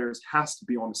of your players has to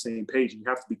be on the same page. And you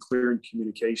have to be clear in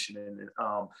communication. And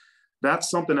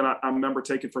that's something that I remember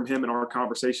taking from him in our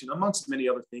conversation, amongst many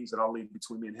other things that I'll leave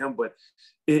between me and him. But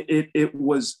it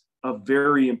was a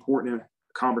very important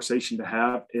conversation to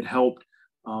have. It helped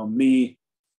me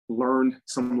learn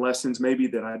some lessons maybe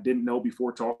that I didn't know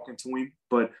before talking to him.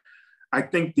 But I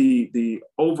think the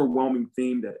overwhelming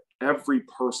theme that every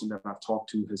person that I've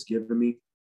talked to has given me,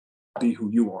 be who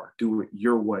you are, do it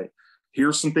your way.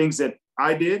 Here's some things that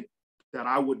I did that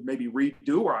I would maybe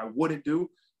redo or I wouldn't do.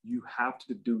 You have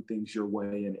to do things your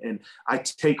way. And I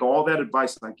take all that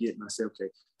advice that I get and I say, okay,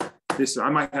 I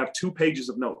might have 2 pages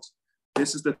of notes.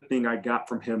 This is the thing I got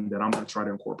from him that I'm going to try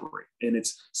to incorporate. And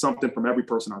it's something from every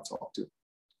person I talk to.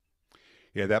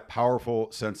 Yeah, that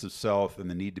powerful sense of self and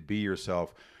the need to be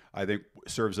yourself, I think,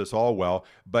 serves us all well.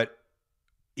 But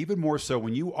even more so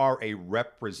when you are a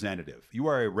representative. You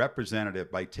are a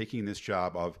representative by taking this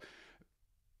job of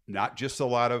not just a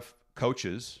lot of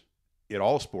coaches in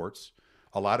all sports,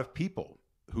 a lot of people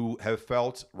who have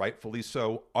felt, rightfully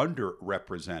so,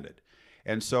 underrepresented.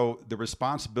 And so the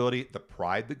responsibility, the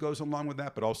pride that goes along with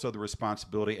that, but also the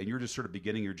responsibility, and you're just sort of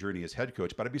beginning your journey as head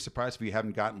coach. But I'd be surprised if you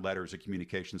haven't gotten letters or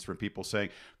communications from people saying,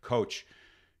 Coach,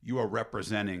 you are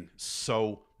representing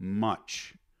so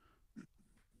much.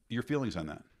 Your feelings on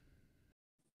that?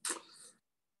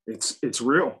 It's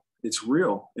real. It's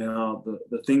real.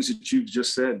 The things that you've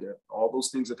just said, all those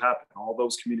things have happened, all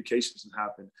those communications have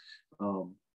happened.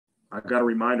 I got a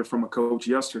reminder from a coach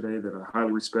yesterday that I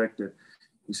highly respect that.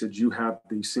 He said, you have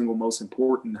the single most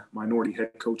important minority head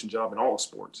coaching job in all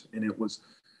sports. And it was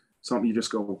something you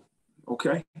just go,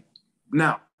 okay.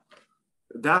 Now,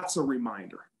 that's a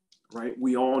reminder, right?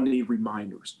 We all need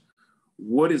reminders.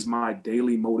 what is my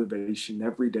daily motivation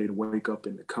every day to wake up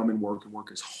and to come and work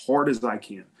as hard as I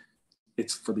can?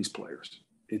 It's for these players.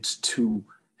 It's to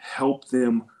help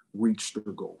them reach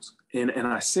their goals. And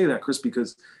I say that, Chris,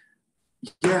 because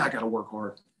yeah, I got to work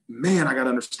hard. Man, I got to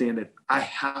understand that I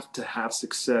have to have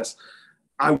success.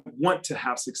 I want to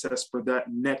have success for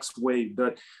that next wave,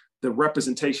 the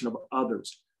representation of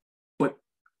others. But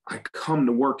I come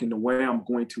to work, and the way I'm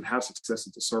going to have success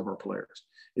is to serve our players,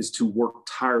 is to work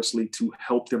tirelessly to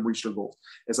help them reach their goals.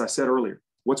 As I said earlier,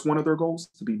 what's one of their goals?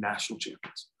 To be national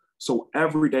champions. So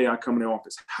every day I come in the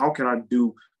office, how can I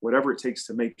do whatever it takes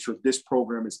to make sure this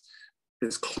program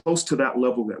is close to that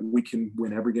level that we can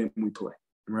win every game we play,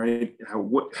 right?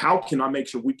 How can I make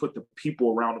sure we put the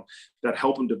people around them that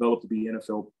help them develop to be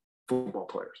NFL football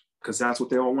players? Because that's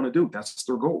what they all want to do. That's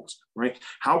their goals, right?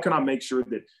 How can I make sure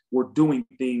that we're doing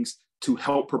things to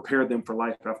help prepare them for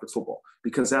life after football?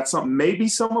 Because that's something, maybe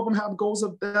some of them have goals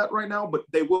of that right now, but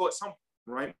they will at some point,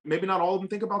 right? Maybe not all of them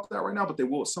think about that right now, but they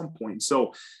will at some point.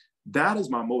 So that is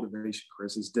my motivation,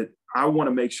 Chris, is that I want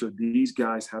to make sure these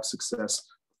guys have success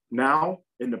now,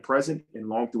 in the present, and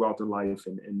long throughout their life.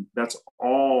 And that's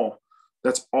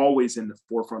always in the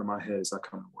forefront of my head as I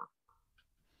come to work.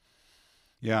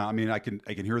 Yeah, I mean, I can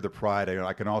hear the pride.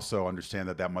 I can also understand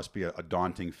that must be a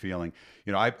daunting feeling.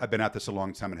 You know, I've been at this a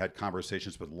long time and had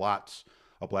conversations with lots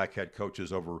of black head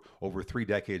coaches over 3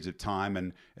 decades of time,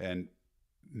 and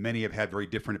many have had very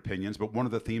different opinions. But one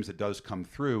of the themes that does come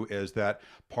through is that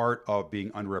part of being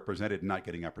underrepresented and not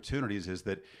getting opportunities is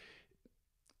that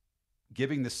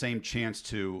giving the same chance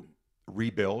to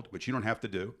rebuild, which you don't have to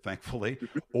do, thankfully,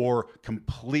 or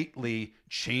completely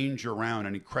change around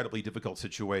an incredibly difficult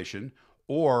situation,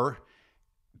 or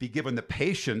be given the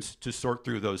patience to sort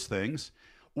through those things,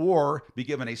 or be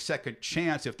given a second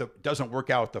chance if it doesn't work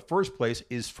out at the first place,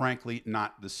 is frankly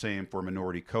not the same for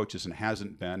minority coaches, and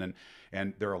hasn't been.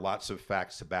 And there are lots of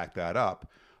facts to back that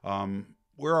up.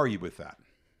 Where are you with that?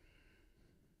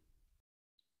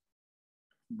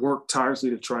 Work tirelessly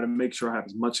to try to make sure I have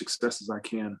as much success as I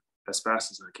can, as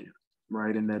fast as I can,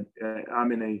 right? And that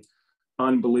I'm in a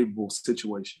unbelievable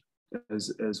situation,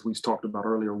 as we've talked about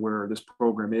earlier, where this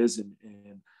program is,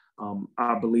 and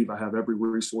I believe I have every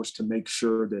resource to make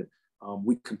sure that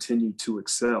we continue to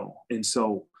excel. And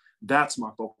so that's my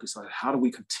focus on how do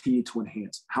we continue to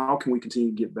enhance? How can we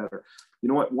continue to get better? You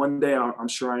know what? One day I'm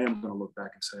sure I am going to look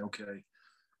back and say, okay,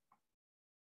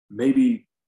 maybe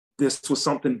this was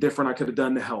something different I could have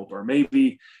done to help, or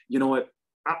maybe, you know what?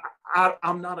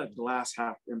 I'm not a glass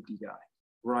half empty guy,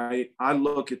 right? I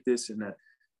look at this and that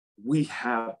we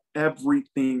have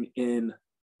everything in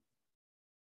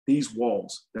these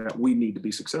walls that we need to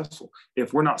be successful.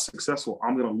 If we're not successful,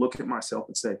 I'm going to look at myself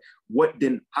and say, what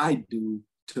didn't I do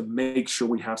to make sure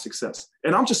we have success?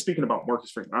 And I'm just speaking about Marcus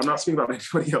Freeman. I'm not speaking about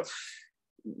anybody else.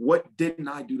 What didn't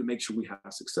I do to make sure we have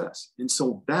success? And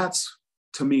so that's,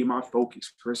 to me, my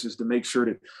focus, Chris, is to make sure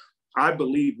that I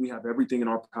believe we have everything in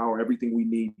our power, everything we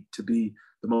need to be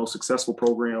the most successful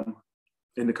program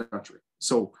in the country.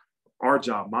 So our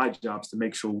job, my job, is to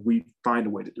make sure we find a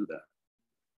way to do that.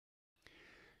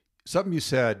 Something you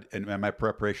said, and my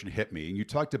preparation hit me, and you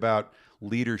talked about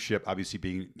leadership obviously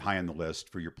being high on the list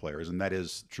for your players, and that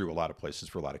is true a lot of places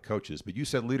for a lot of coaches, but you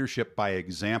said leadership by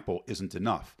example isn't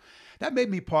enough. That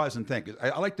made me pause and think.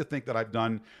 I like to think that I've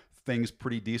done things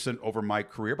pretty decent over my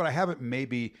career, but I haven't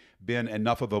maybe been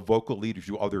enough of a vocal leader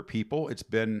to other people. It's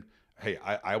been, hey,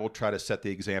 I will try to set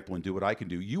the example and do what I can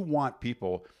do. You want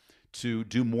people to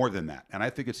do more than that, and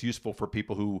I think it's useful for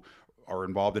people who are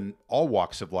involved in all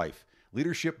walks of life.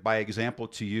 Leadership by example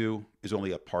to you is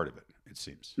only a part of it, it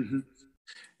seems. Mm-hmm.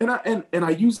 And I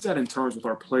use that in terms with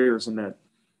our players, in that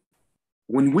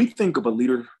when we think of a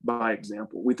leader by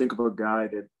example, we think of a guy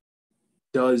that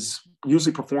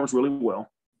usually performs really well,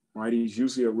 right? He's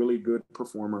usually a really good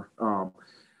performer,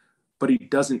 but he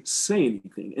doesn't say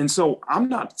anything. And so I'm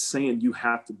not saying you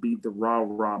have to be the rah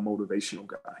motivational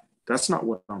guy. That's not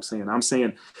what I'm saying. I'm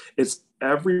saying it's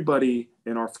everybody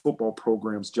in our football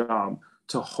program's job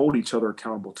to hold each other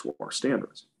accountable to our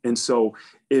standards. And so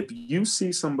if you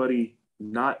see somebody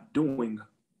not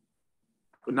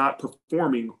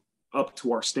performing up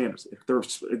to our standards, if they're,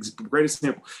 great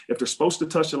example, if they're supposed to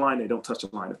touch the line, they don't touch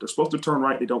the line. If they're supposed to turn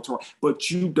right, they don't turn right, but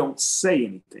you don't say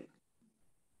anything,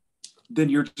 then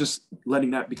you're just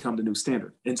letting that become the new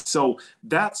standard. And so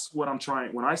that's what I'm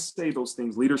trying. When I say those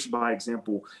things, leadership by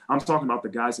example, I'm talking about the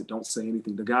guys that don't say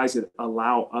anything, the guys that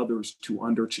allow others to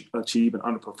underachieve and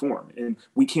underperform. And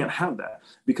we can't have that,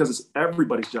 because it's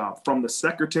everybody's job, from the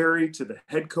secretary to the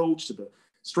head coach, to the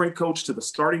strength coach, to the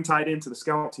starting tight end, to the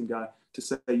scout team guy, to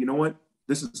say, you know what,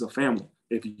 this is a family.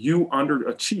 If you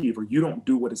underachieve or you don't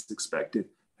do what is expected,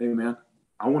 hey man,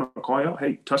 I want to call you out.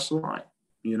 Hey, touch the line,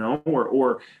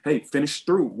 or hey, finish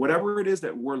through. Whatever it is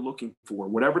that we're looking for,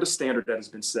 whatever the standard that has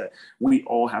been set, we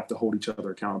all have to hold each other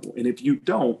accountable. And if you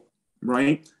don't,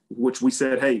 right, which we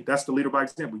said, hey, that's the leader by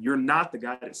example. You're not the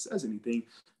guy that says anything,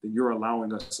 then you're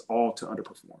allowing us all to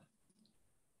underperform.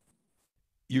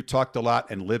 You talked a lot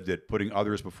and lived it, putting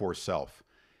others before self.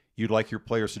 You'd like your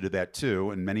players to do that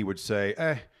too. And many would say,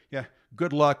 yeah,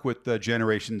 good luck with the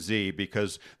Generation Z,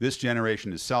 because this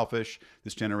generation is selfish.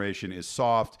 This generation is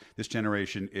soft. This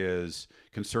generation is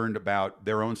concerned about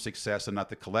their own success and not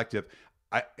the collective.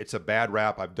 It's a bad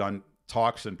rap. I've done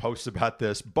talks and posts about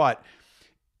this, but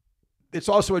it's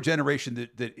also a generation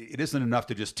that it isn't enough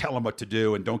to just tell them what to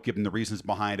do and don't give them the reasons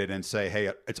behind it and say,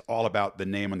 hey, it's all about the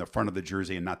name on the front of the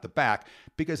jersey and not the back,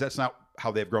 because that's not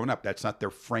how they've grown up. That's not their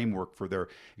framework for their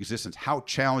existence. How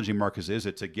challenging, Marcus, is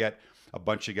it to get a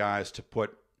bunch of guys to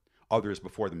put others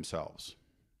before themselves?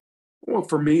 Well,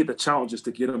 for me, the challenge is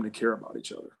to get them to care about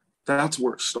each other. That's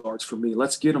where it starts for me.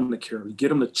 Let's get them to care, get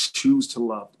them to choose to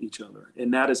love each other.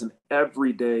 And that is an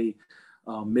everyday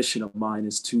mission of mine,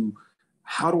 is to,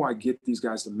 how do I get these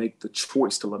guys to make the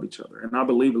choice to love each other? And I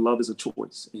believe love is a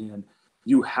choice, and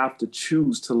you have to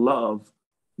choose to love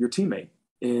your teammate.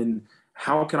 And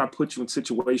how can I put you in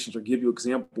situations or give you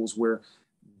examples where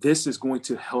this is going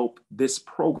to help this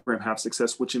program have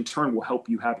success, which in turn will help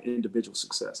you have individual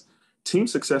success. Team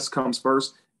success comes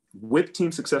first. With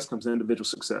team success comes individual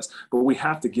success, but we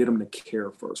have to get them to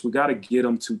care first. We got to get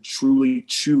them to truly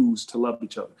choose to love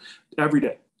each other every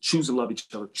day. Choose to love each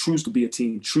other, choose to be a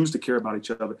team, choose to care about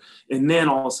each other. And then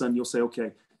all of a sudden you'll say,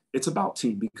 okay, it's about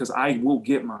team, because I will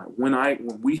get mine.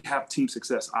 When we have team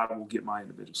success, I will get my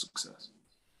individual success.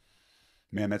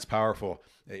 Man, that's powerful.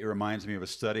 It reminds me of a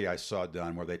study I saw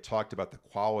done where they talked about the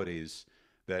qualities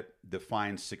that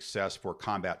define success for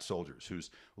combat soldiers whose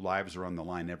lives are on the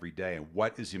line every day, and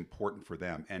what is important for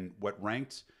them. And what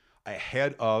ranked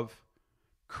ahead of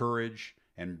courage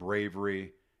and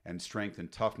bravery and strength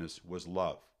and toughness was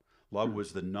love. Love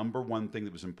was the number one thing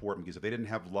that was important, because if they didn't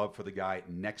have love for the guy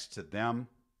next to them,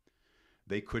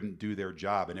 they couldn't do their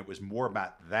job. And it was more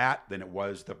about that than it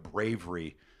was the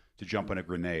bravery to jump on a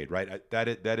grenade, right?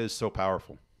 That is so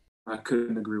powerful. I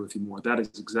couldn't agree with you more. That is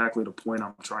exactly the point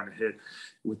I'm trying to hit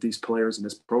with these players in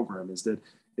this program, is that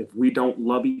if we don't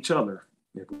love each other,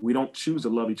 if we don't choose to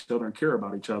love each other and care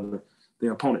about each other, the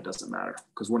opponent doesn't matter,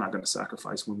 because we're not going to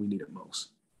sacrifice when we need it most.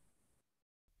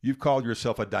 You've called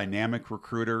yourself a dynamic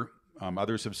recruiter.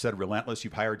 Others have said relentless.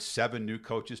 You've hired 7 new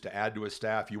coaches to add to a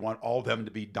staff. You want all of them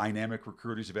to be dynamic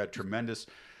recruiters. You've had tremendous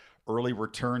early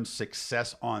return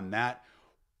success on that.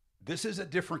 This is a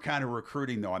different kind of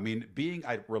recruiting, though. I mean, being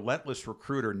a relentless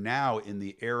recruiter now in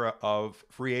the era of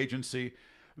free agency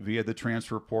via the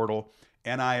transfer portal,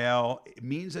 NIL, it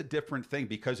means a different thing,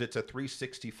 because it's a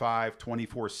 365,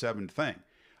 24/7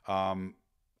 thing.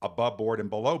 Above board and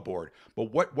below board.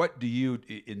 But what do you,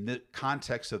 in the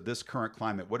context of this current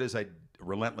climate, what does a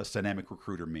relentless dynamic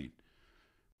recruiter mean?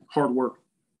 Hard work.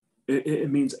 It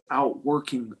means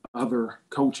outworking other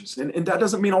coaches. And that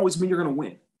doesn't always mean you're going to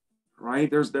win,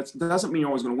 right? That doesn't mean you're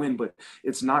always going to win, but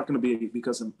it's not going to be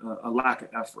because of a lack of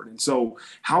effort. And so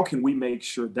how can we make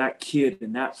sure that kid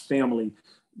and that family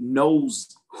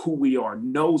knows who we are,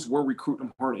 knows we're recruiting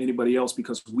them harder than anybody else,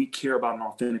 because we care about an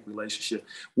authentic relationship?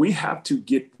 We have to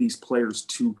get these players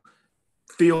to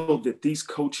feel that these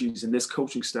coaches and this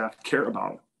coaching staff care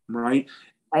about them, right?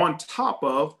 On top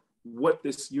of what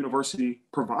this university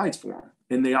provides for them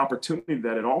and the opportunity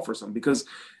that it offers them, because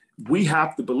we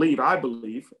have to believe, I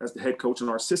believe, as the head coach, and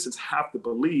our assistants have to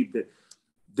believe, that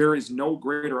there is no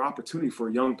greater opportunity for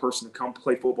a young person to come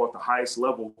play football at the highest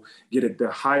level, get at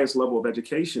the highest level of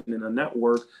education in a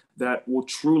network that will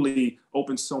truly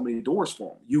open so many doors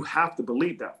for them. You have to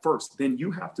believe that first. Then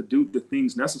you have to do the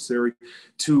things necessary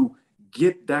to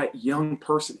get that young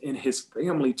person and his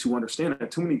family to understand that.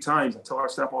 Too many times, I tell our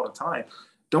staff all the time,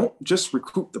 don't just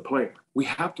recruit the player. We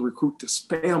have to recruit his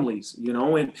families,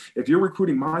 and if you're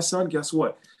recruiting my son, guess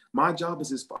what? My job as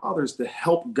his father is to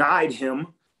help guide him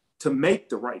to make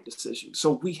the right decision.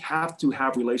 So we have to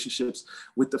have relationships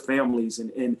with the families,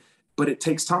 but it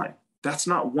takes time. That's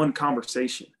not one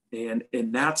conversation. And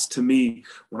that's, to me,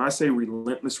 when I say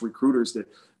relentless recruiters, that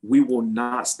we will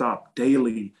not stop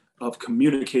daily of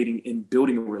communicating and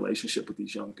building a relationship with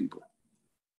these young people.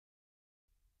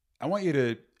 I want you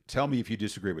to tell me if you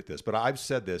disagree with this, but I've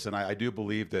said this, and I do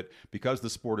believe that because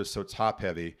the sport is so top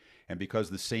heavy, and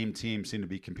because the same teams seem to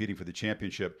be competing for the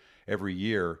championship every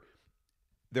year,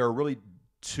 there are really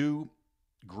 2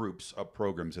 groups of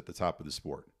programs at the top of the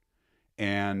sport.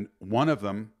 And one of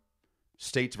them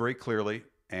states very clearly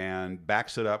and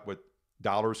backs it up with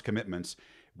dollars commitments,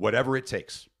 whatever it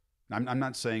takes. I'm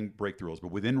not saying break the rules,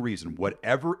 but within reason,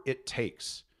 whatever it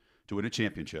takes to win a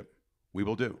championship, we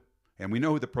will do. And we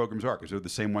know who the programs are because they're the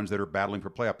same ones that are battling for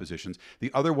playoff positions.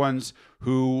 The other ones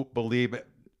who believe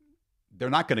they're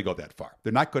not going to go that far.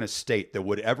 They're not going to state that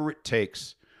whatever it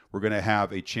takes, we're going to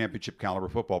have a championship caliber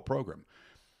football program.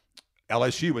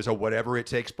 LSU is a whatever it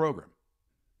takes program.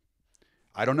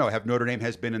 I don't know. Have Notre Dame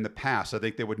has been in the past. I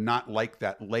think they would not like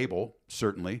that label,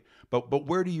 certainly. But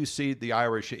where do you see the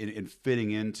Irish in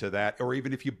fitting into that? Or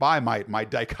even if you buy my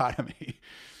dichotomy?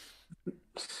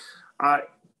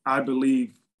 I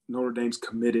believe Notre Dame's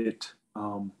committed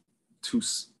to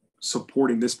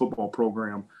supporting this football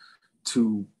program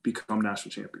to become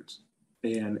national champions.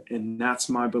 And that's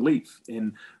my belief.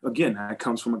 And again, that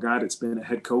comes from a guy that's been a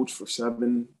head coach for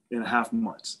 7.5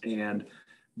 months.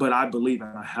 But I believe,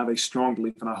 and I have a strong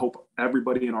belief, and I hope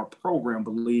everybody in our program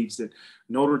believes that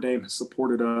Notre Dame has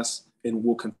supported us and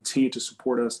will continue to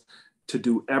support us to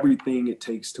do everything it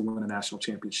takes to win a national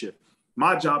championship.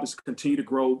 My job is to continue to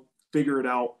grow, figure it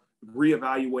out,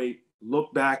 reevaluate,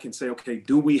 look back and say, okay,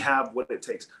 do we have what it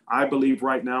takes? I believe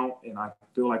right now, and I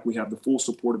feel like we have the full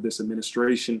support of this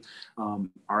administration,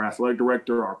 our athletic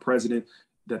director, our president,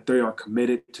 that they are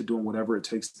committed to doing whatever it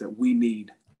takes that we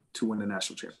need to win the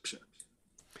national championship.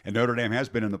 And Notre Dame has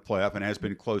been in the playoff and has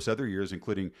been close other years,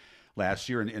 including last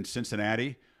year in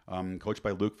Cincinnati, coached by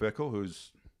Luke Fickell,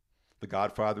 who's the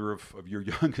godfather of your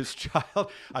youngest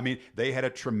child. I mean, they had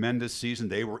a tremendous season.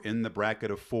 They were in the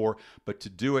bracket of 4, but to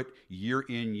do it year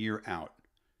in, year out,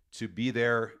 to be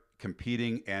there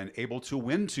competing and able to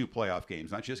win 2 playoff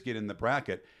games, not just get in the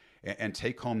bracket and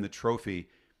take home the trophy.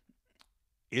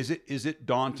 Is it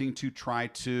daunting to try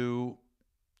to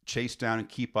chase down and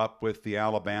keep up with the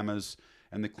Alabamas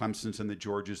and the Clemsons and the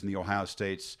Georgias and the Ohio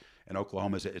States and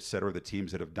Oklahomas, et cetera, the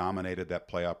teams that have dominated that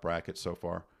playoff bracket so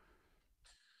far?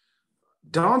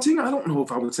 Daunting? I don't know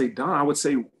if I would say daunting. I would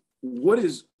say, what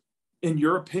is, in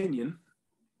your opinion,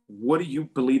 what do you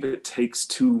believe it takes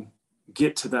to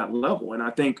get to that level? And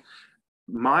I think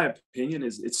my opinion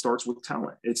is it starts with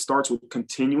talent. It starts with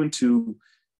continuing to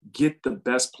get the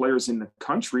best players in the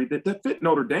country that fit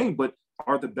Notre Dame, but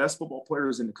are the best football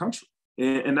players in the country.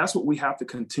 And that's what we have to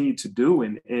continue to do.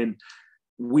 And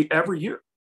we every year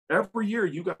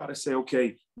you got to say,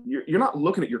 okay, you're not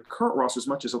looking at your current roster as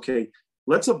much as, okay,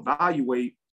 let's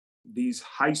evaluate these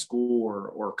high school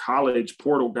or college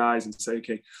portal guys and say,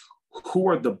 okay, who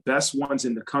are the best ones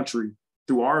in the country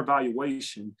through our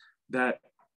evaluation that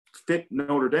fit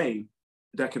Notre Dame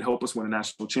that can help us win a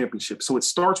national championship. So it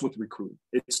starts with recruiting.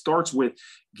 It starts with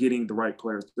getting the right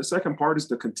players. The second part is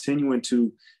the continuing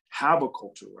to have a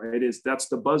culture, right? That's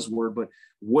the buzzword, but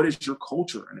what is your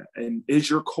culture? And is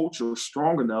your culture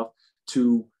strong enough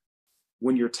to,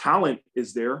 when your talent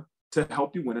is there, to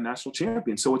help you win a national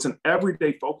champion? So it's an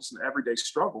everyday focus and everyday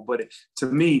struggle. But to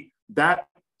me, that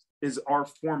is our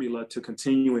formula to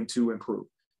continuing to improve,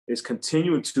 is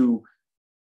continuing to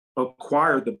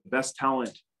acquire the best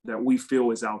talent that we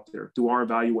feel is out there through our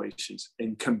evaluations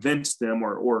and convince them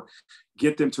or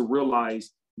get them to realize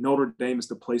Notre Dame is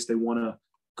the place they want to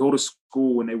go to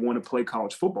school and they want to play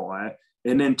college football at.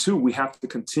 And then 2, we have to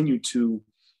continue to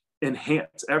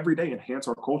enhance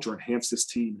our culture, enhance this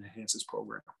team, and enhance this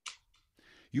program.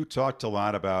 You talked a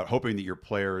lot about hoping that your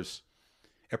players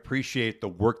appreciate the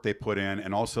work they put in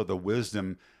and also the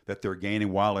wisdom that they're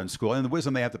gaining while in school and the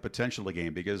wisdom they have the potential to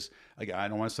gain. Because again, I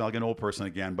don't want to sound like an old person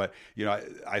again, but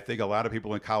I think a lot of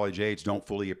people in college age don't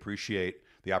fully appreciate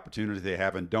the opportunity they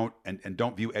have and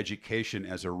don't view education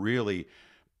as a really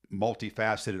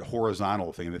multifaceted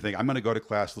horizontal thing. They think, I'm going to go to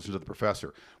class, listen to the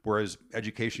professor. Whereas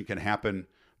education can happen,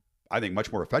 I think,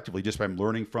 much more effectively just by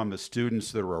learning from the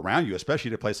students that are around you,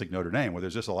 especially at a place like Notre Dame, where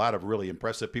there's just a lot of really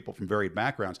impressive people from varied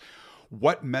backgrounds.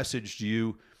 What message do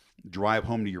you drive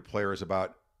home to your players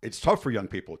about it's tough for young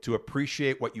people to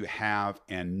appreciate what you have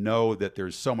and know that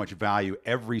there's so much value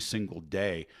every single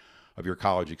day of your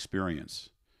college experience?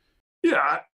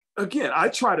 Yeah, again, I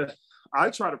try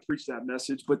to preach that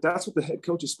message, but that's what the head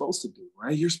coach is supposed to do,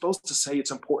 right? You're supposed to say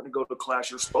it's important to go to class.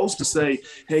 You're supposed to say,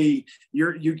 hey,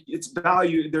 it's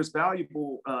value. There's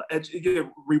valuable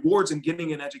rewards in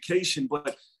getting an education,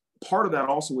 but part of that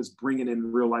also is bringing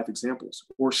in real life examples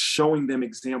or showing them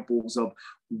examples of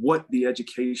what the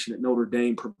education at Notre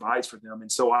Dame provides for them.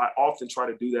 And so I often try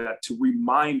to do that to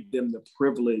remind them the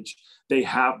privilege they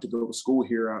have to go to school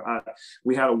here.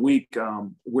 We had a week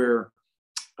where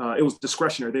it was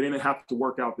discretionary. They didn't have to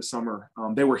work out this summer.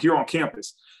 They were here on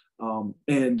campus.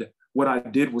 And what I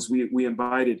did was we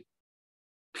invited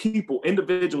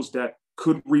individuals that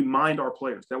could remind our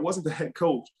players. That wasn't the head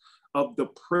coach, of the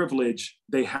privilege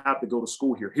they have to go to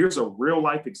school here. Here's a real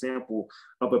life example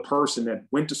of a person that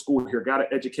went to school here, got an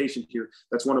education here,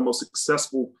 that's one of the most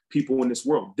successful people in this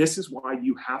world. This is why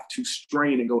you have to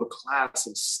strain and go to class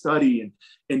and study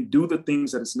and do the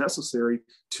things that is necessary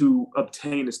to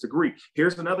obtain this degree.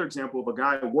 Here's another example of a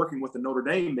guy working with a Notre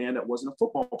Dame man that wasn't a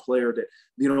football player, that,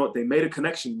 you know, they made a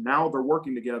connection. Now they're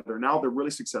working together. Now they're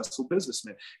really successful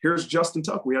businessmen. Here's Justin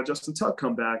Tuck. We had Justin Tuck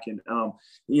come back and,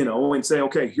 you know, and say,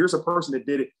 okay, here's a person that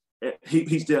did it.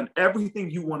 He's done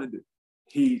everything you want to do.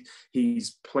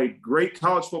 He's played great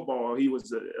college football. He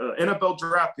was an NFL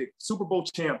draft pick, Super Bowl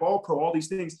champ, all pro, all these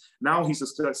things. Now he's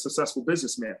a successful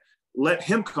businessman. Let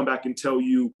him come back and tell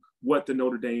you what the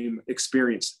Notre Dame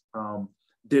experience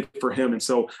did for him. And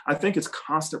so I think it's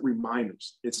constant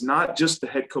reminders. It's not just the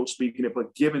head coach speaking it,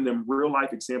 but giving them real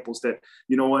life examples that,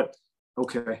 you know what,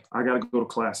 okay, I got to go to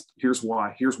class. Here's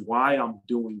why. Here's why I'm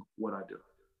doing what I do.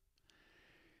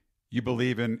 You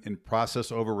believe in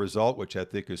process over result, which I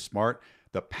think is smart.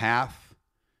 The path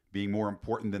being more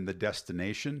important than the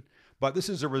destination. But this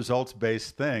is a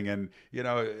results-based thing. And, you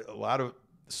know, a lot of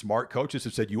smart coaches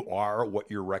have said you are what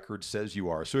your record says you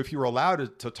are. So if you're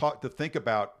allowed to think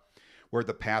about where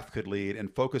the path could lead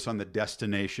and focus on the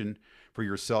destination for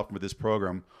yourself with this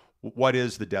program, what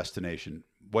is the destination?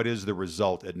 What is the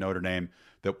result at Notre Dame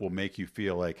that will make you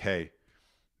feel like, hey,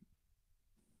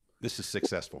 this is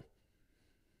successful?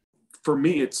 For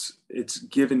me, it's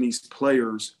giving these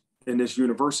players in this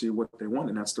university what they want,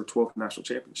 and that's their 12th national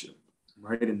championship,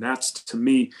 right? And that's, to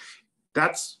me,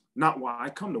 that's not why I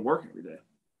come to work every day,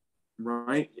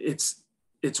 right? It's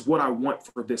what I want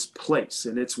for this place,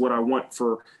 and it's what I want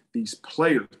for these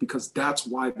players, because that's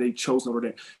why they chose Notre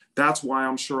Dame. That's why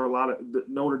I'm sure a lot of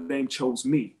Notre Dame chose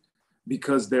me,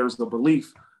 because there's the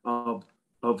belief of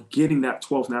getting that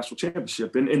 12th national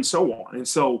championship and so on. And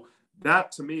so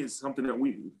that, to me, is something that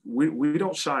we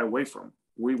don't shy away from.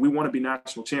 We want to be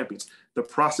national champions. The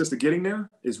process to getting there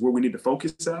is where we need to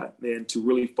focus at and to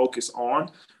really focus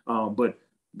on. But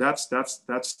that's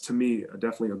to me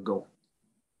definitely a goal.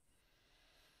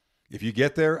 If you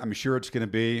get there, I'm sure it's going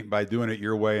to be by doing it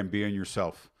your way and being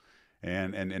yourself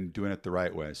and doing it the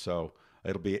right way. So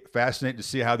it'll be fascinating to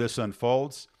see how this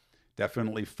unfolds.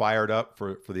 Definitely fired up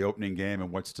for the opening game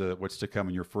and what's to come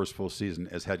in your first full season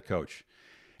as head coach.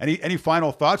 Any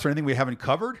final thoughts or anything we haven't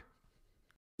covered?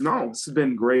 No, this has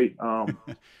been great.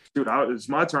 Dude, it's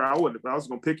my turn. I was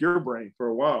going to pick your brain for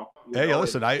a while. Hey,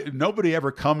 listen, nobody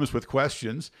ever comes with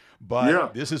questions,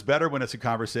 but This is better when it's a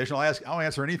conversation. I'll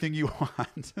answer anything you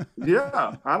want.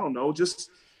 Yeah, I don't know.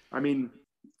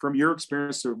 From your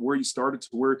experience to where you started to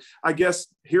where, I guess,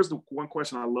 here's the one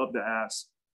question I love to ask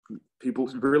people,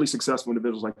 really successful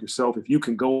individuals like yourself. If you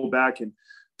can go back and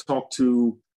talk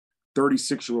to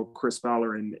 36-year-old Chris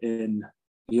Fowler and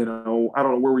you know, I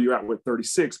don't know where were you at with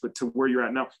 36, but to where you're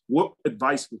at now, what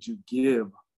advice would you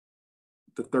give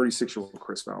the 36-year-old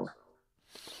Chris Fowler?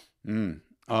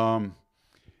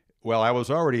 Well, I was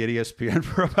already at ESPN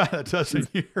for about a dozen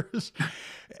years.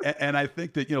 And I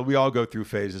think that, you know, we all go through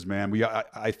phases, man.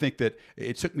 I think that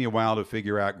it took me a while to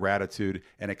figure out gratitude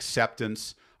and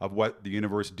acceptance of what the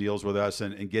universe deals with us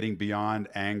and getting beyond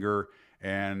anger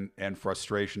and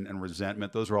frustration and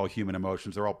resentment. Those are all human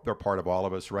emotions. They're part of all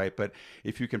of us, right? But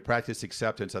if you can practice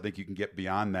acceptance, I think you can get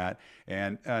beyond that.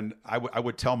 And I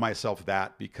would tell myself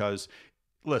that, because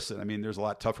listen, I mean, there's a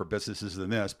lot tougher businesses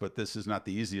than this, but this is not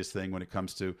the easiest thing when it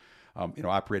comes to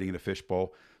operating in a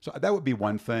fishbowl. So that would be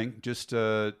one thing, just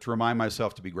to remind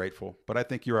myself to be grateful. But I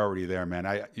think you're already there,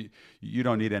 man. You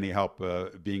don't need any help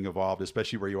being evolved,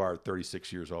 especially where you are at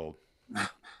 36 years old.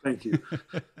 Thank you.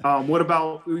 What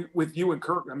about with you and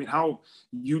Kirk? I mean, how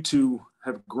you two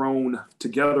have grown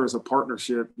together as a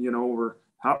partnership, you know, over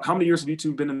how many years have you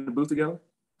two been in the booth together?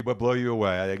 It would blow you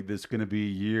away. I think it's going to be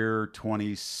year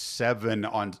 27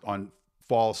 on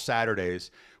fall Saturdays,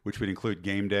 which would include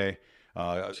game day,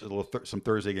 some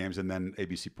Thursday games, and then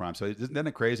ABC Prime. So isn't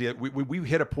that crazy? We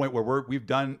hit a point where we've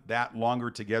done that longer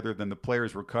together than the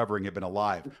players we're covering have been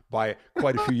alive by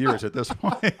quite a few years at this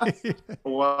point.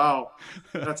 Wow,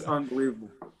 that's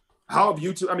unbelievable. How have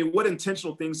you two? I mean, what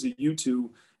intentional things do you two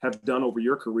have done over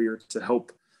your career to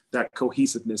help that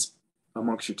cohesiveness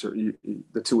amongst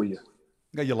the two of you?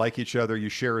 Yeah, you like each other. You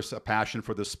share a passion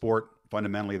for the sport.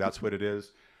 Fundamentally, that's what it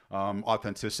is.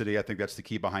 Authenticity, I think that's the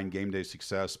key behind game day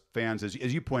success. Fans, as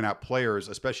you point out, players,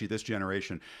 especially this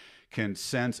generation, can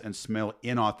sense and smell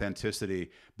inauthenticity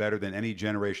better than any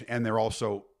generation. And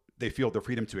they feel the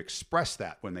freedom to express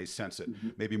that when they sense it,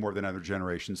 maybe more than other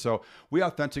generations. So we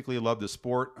authentically love the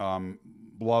sport,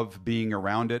 love being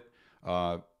around it.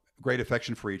 great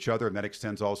affection for each other, and that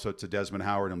extends also to Desmond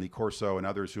Howard and Lee Corso and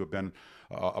others who have been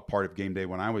a part of game day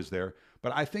when I was there.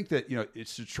 But I think that,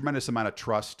 it's a tremendous amount of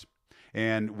trust.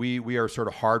 And we are sort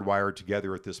of hardwired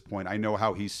together at this point. I know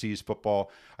how he sees football.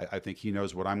 I think he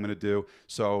knows what I'm going to do.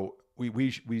 So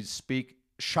we speak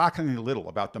shockingly little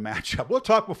about the matchup. We'll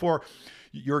talk before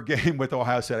your game with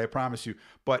Ohio State, I promise you,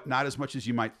 but not as much as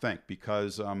you might think,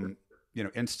 because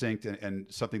instinct and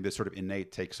something that's sort of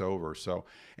innate takes over. So,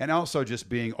 and also just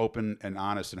being open and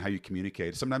honest in how you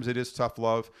communicate. Sometimes it is tough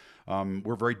love.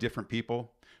 We're very different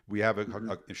people. We have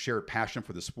a shared passion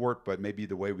for the sport, but maybe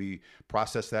the way we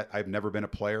process that, I've never been a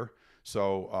player.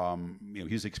 So,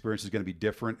 his experience is going to be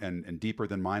different and deeper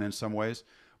than mine in some ways.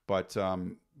 But,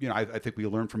 I think we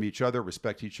learn from each other,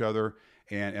 respect each other,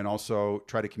 and also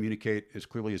try to communicate as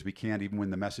clearly as we can, even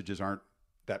when the messages aren't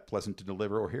that pleasant to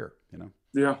deliver or hear,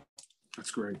 Yeah,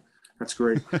 that's great. That's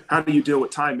great. How do you deal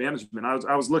with time management?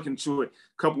 I was looking to it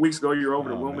a couple weeks ago. You're over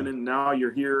to Wilmington, and now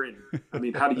you're here.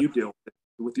 And how do you deal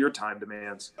with your time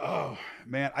demands? Oh,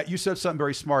 man. You said something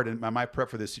very smart in my prep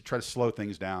for this. You try to slow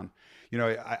things down.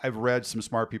 I've read some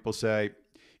smart people say,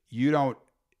 you don't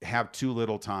have too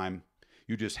little time.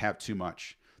 You just have too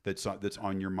much that's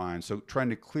on your mind. So trying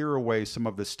to clear away some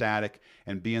of the static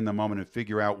and be in the moment and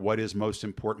figure out what is most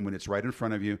important when it's right in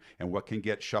front of you and what can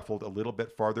get shuffled a little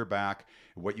bit farther back,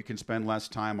 what you can spend less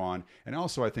time on. And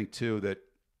also, I think, too, that,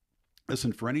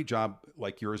 listen, for any job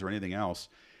like yours or anything else,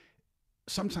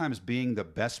 sometimes being the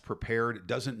best prepared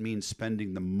doesn't mean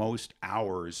spending the most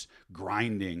hours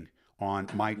grinding on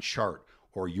my chart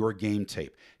or your game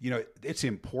tape. It's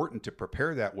important to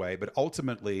prepare that way, but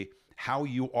ultimately how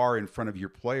you are in front of your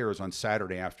players on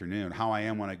Saturday afternoon, how I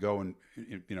am when I go and,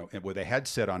 with a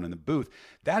headset on in the booth,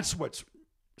 that's what's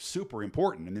super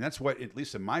important. I mean, that's what, at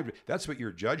least in my view, that's what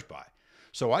you're judged by.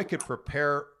 So I could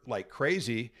prepare like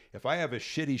crazy. If I have a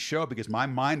shitty show because my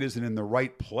mind isn't in the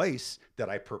right place, that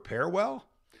I prepare well.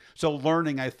 So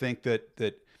learning, I think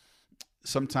that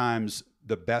sometimes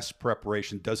the best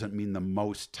preparation doesn't mean the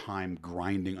most time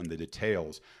grinding on the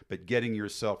details, but getting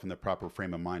yourself in the proper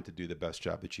frame of mind to do the best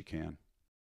job that you can.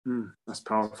 That's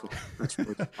powerful. That's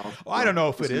really powerful. Well, I don't know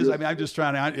if it is. I mean, I'm just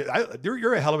trying to.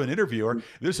 You're a hell of an interviewer.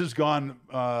 This has gone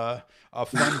a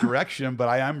fun direction, but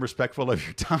I am respectful of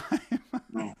your time.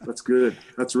 No, that's good.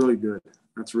 That's really good.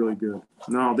 That's really good.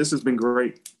 No, this has been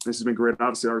great. This has been great.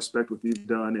 Obviously, I respect what you've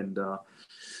done and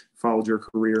followed your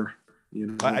career.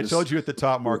 I told you at the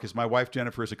top, Marcus, my wife,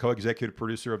 Jennifer, is a co-executive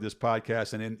producer of this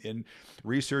podcast. And in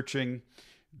researching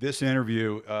this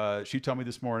interview, she told me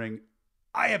this morning,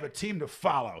 I have a team to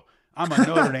follow. I'm a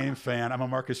Notre Dame fan. I'm a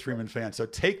Marcus Freeman fan. So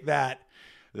take that.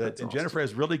 And awesome. Jennifer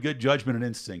has really good judgment and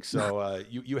instinct. So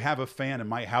you have a fan in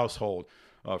my household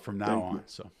from now on.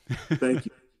 So Thank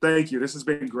you. Thank you. This has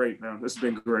been great, man. This has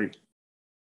been great.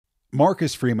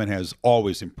 Marcus Freeman has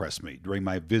always impressed me during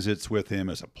my visits with him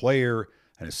as a player,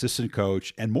 an assistant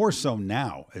coach, and more so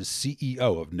now as CEO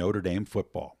of Notre Dame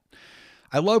football.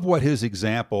 I love what his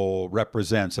example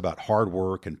represents about hard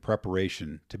work and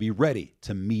preparation to be ready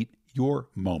to meet your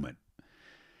moment.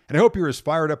 And I hope you're as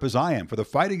fired up as I am for the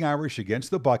Fighting Irish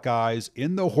against the Buckeyes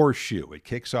in the Horseshoe. It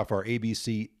kicks off our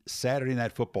ABC Saturday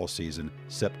Night Football season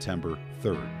September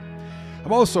 3rd.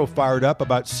 I'm also fired up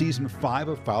about Season 5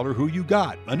 of Fowler Who You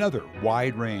Got, another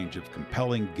wide range of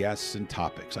compelling guests and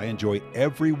topics. I enjoy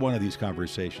every one of these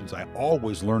conversations. I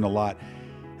always learn a lot,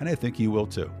 and I think you will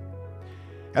too.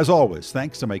 As always,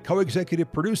 thanks to my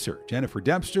co-executive producer, Jennifer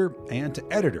Dempster, and to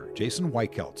editor, Jason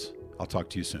Weichelt. I'll talk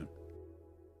to you soon.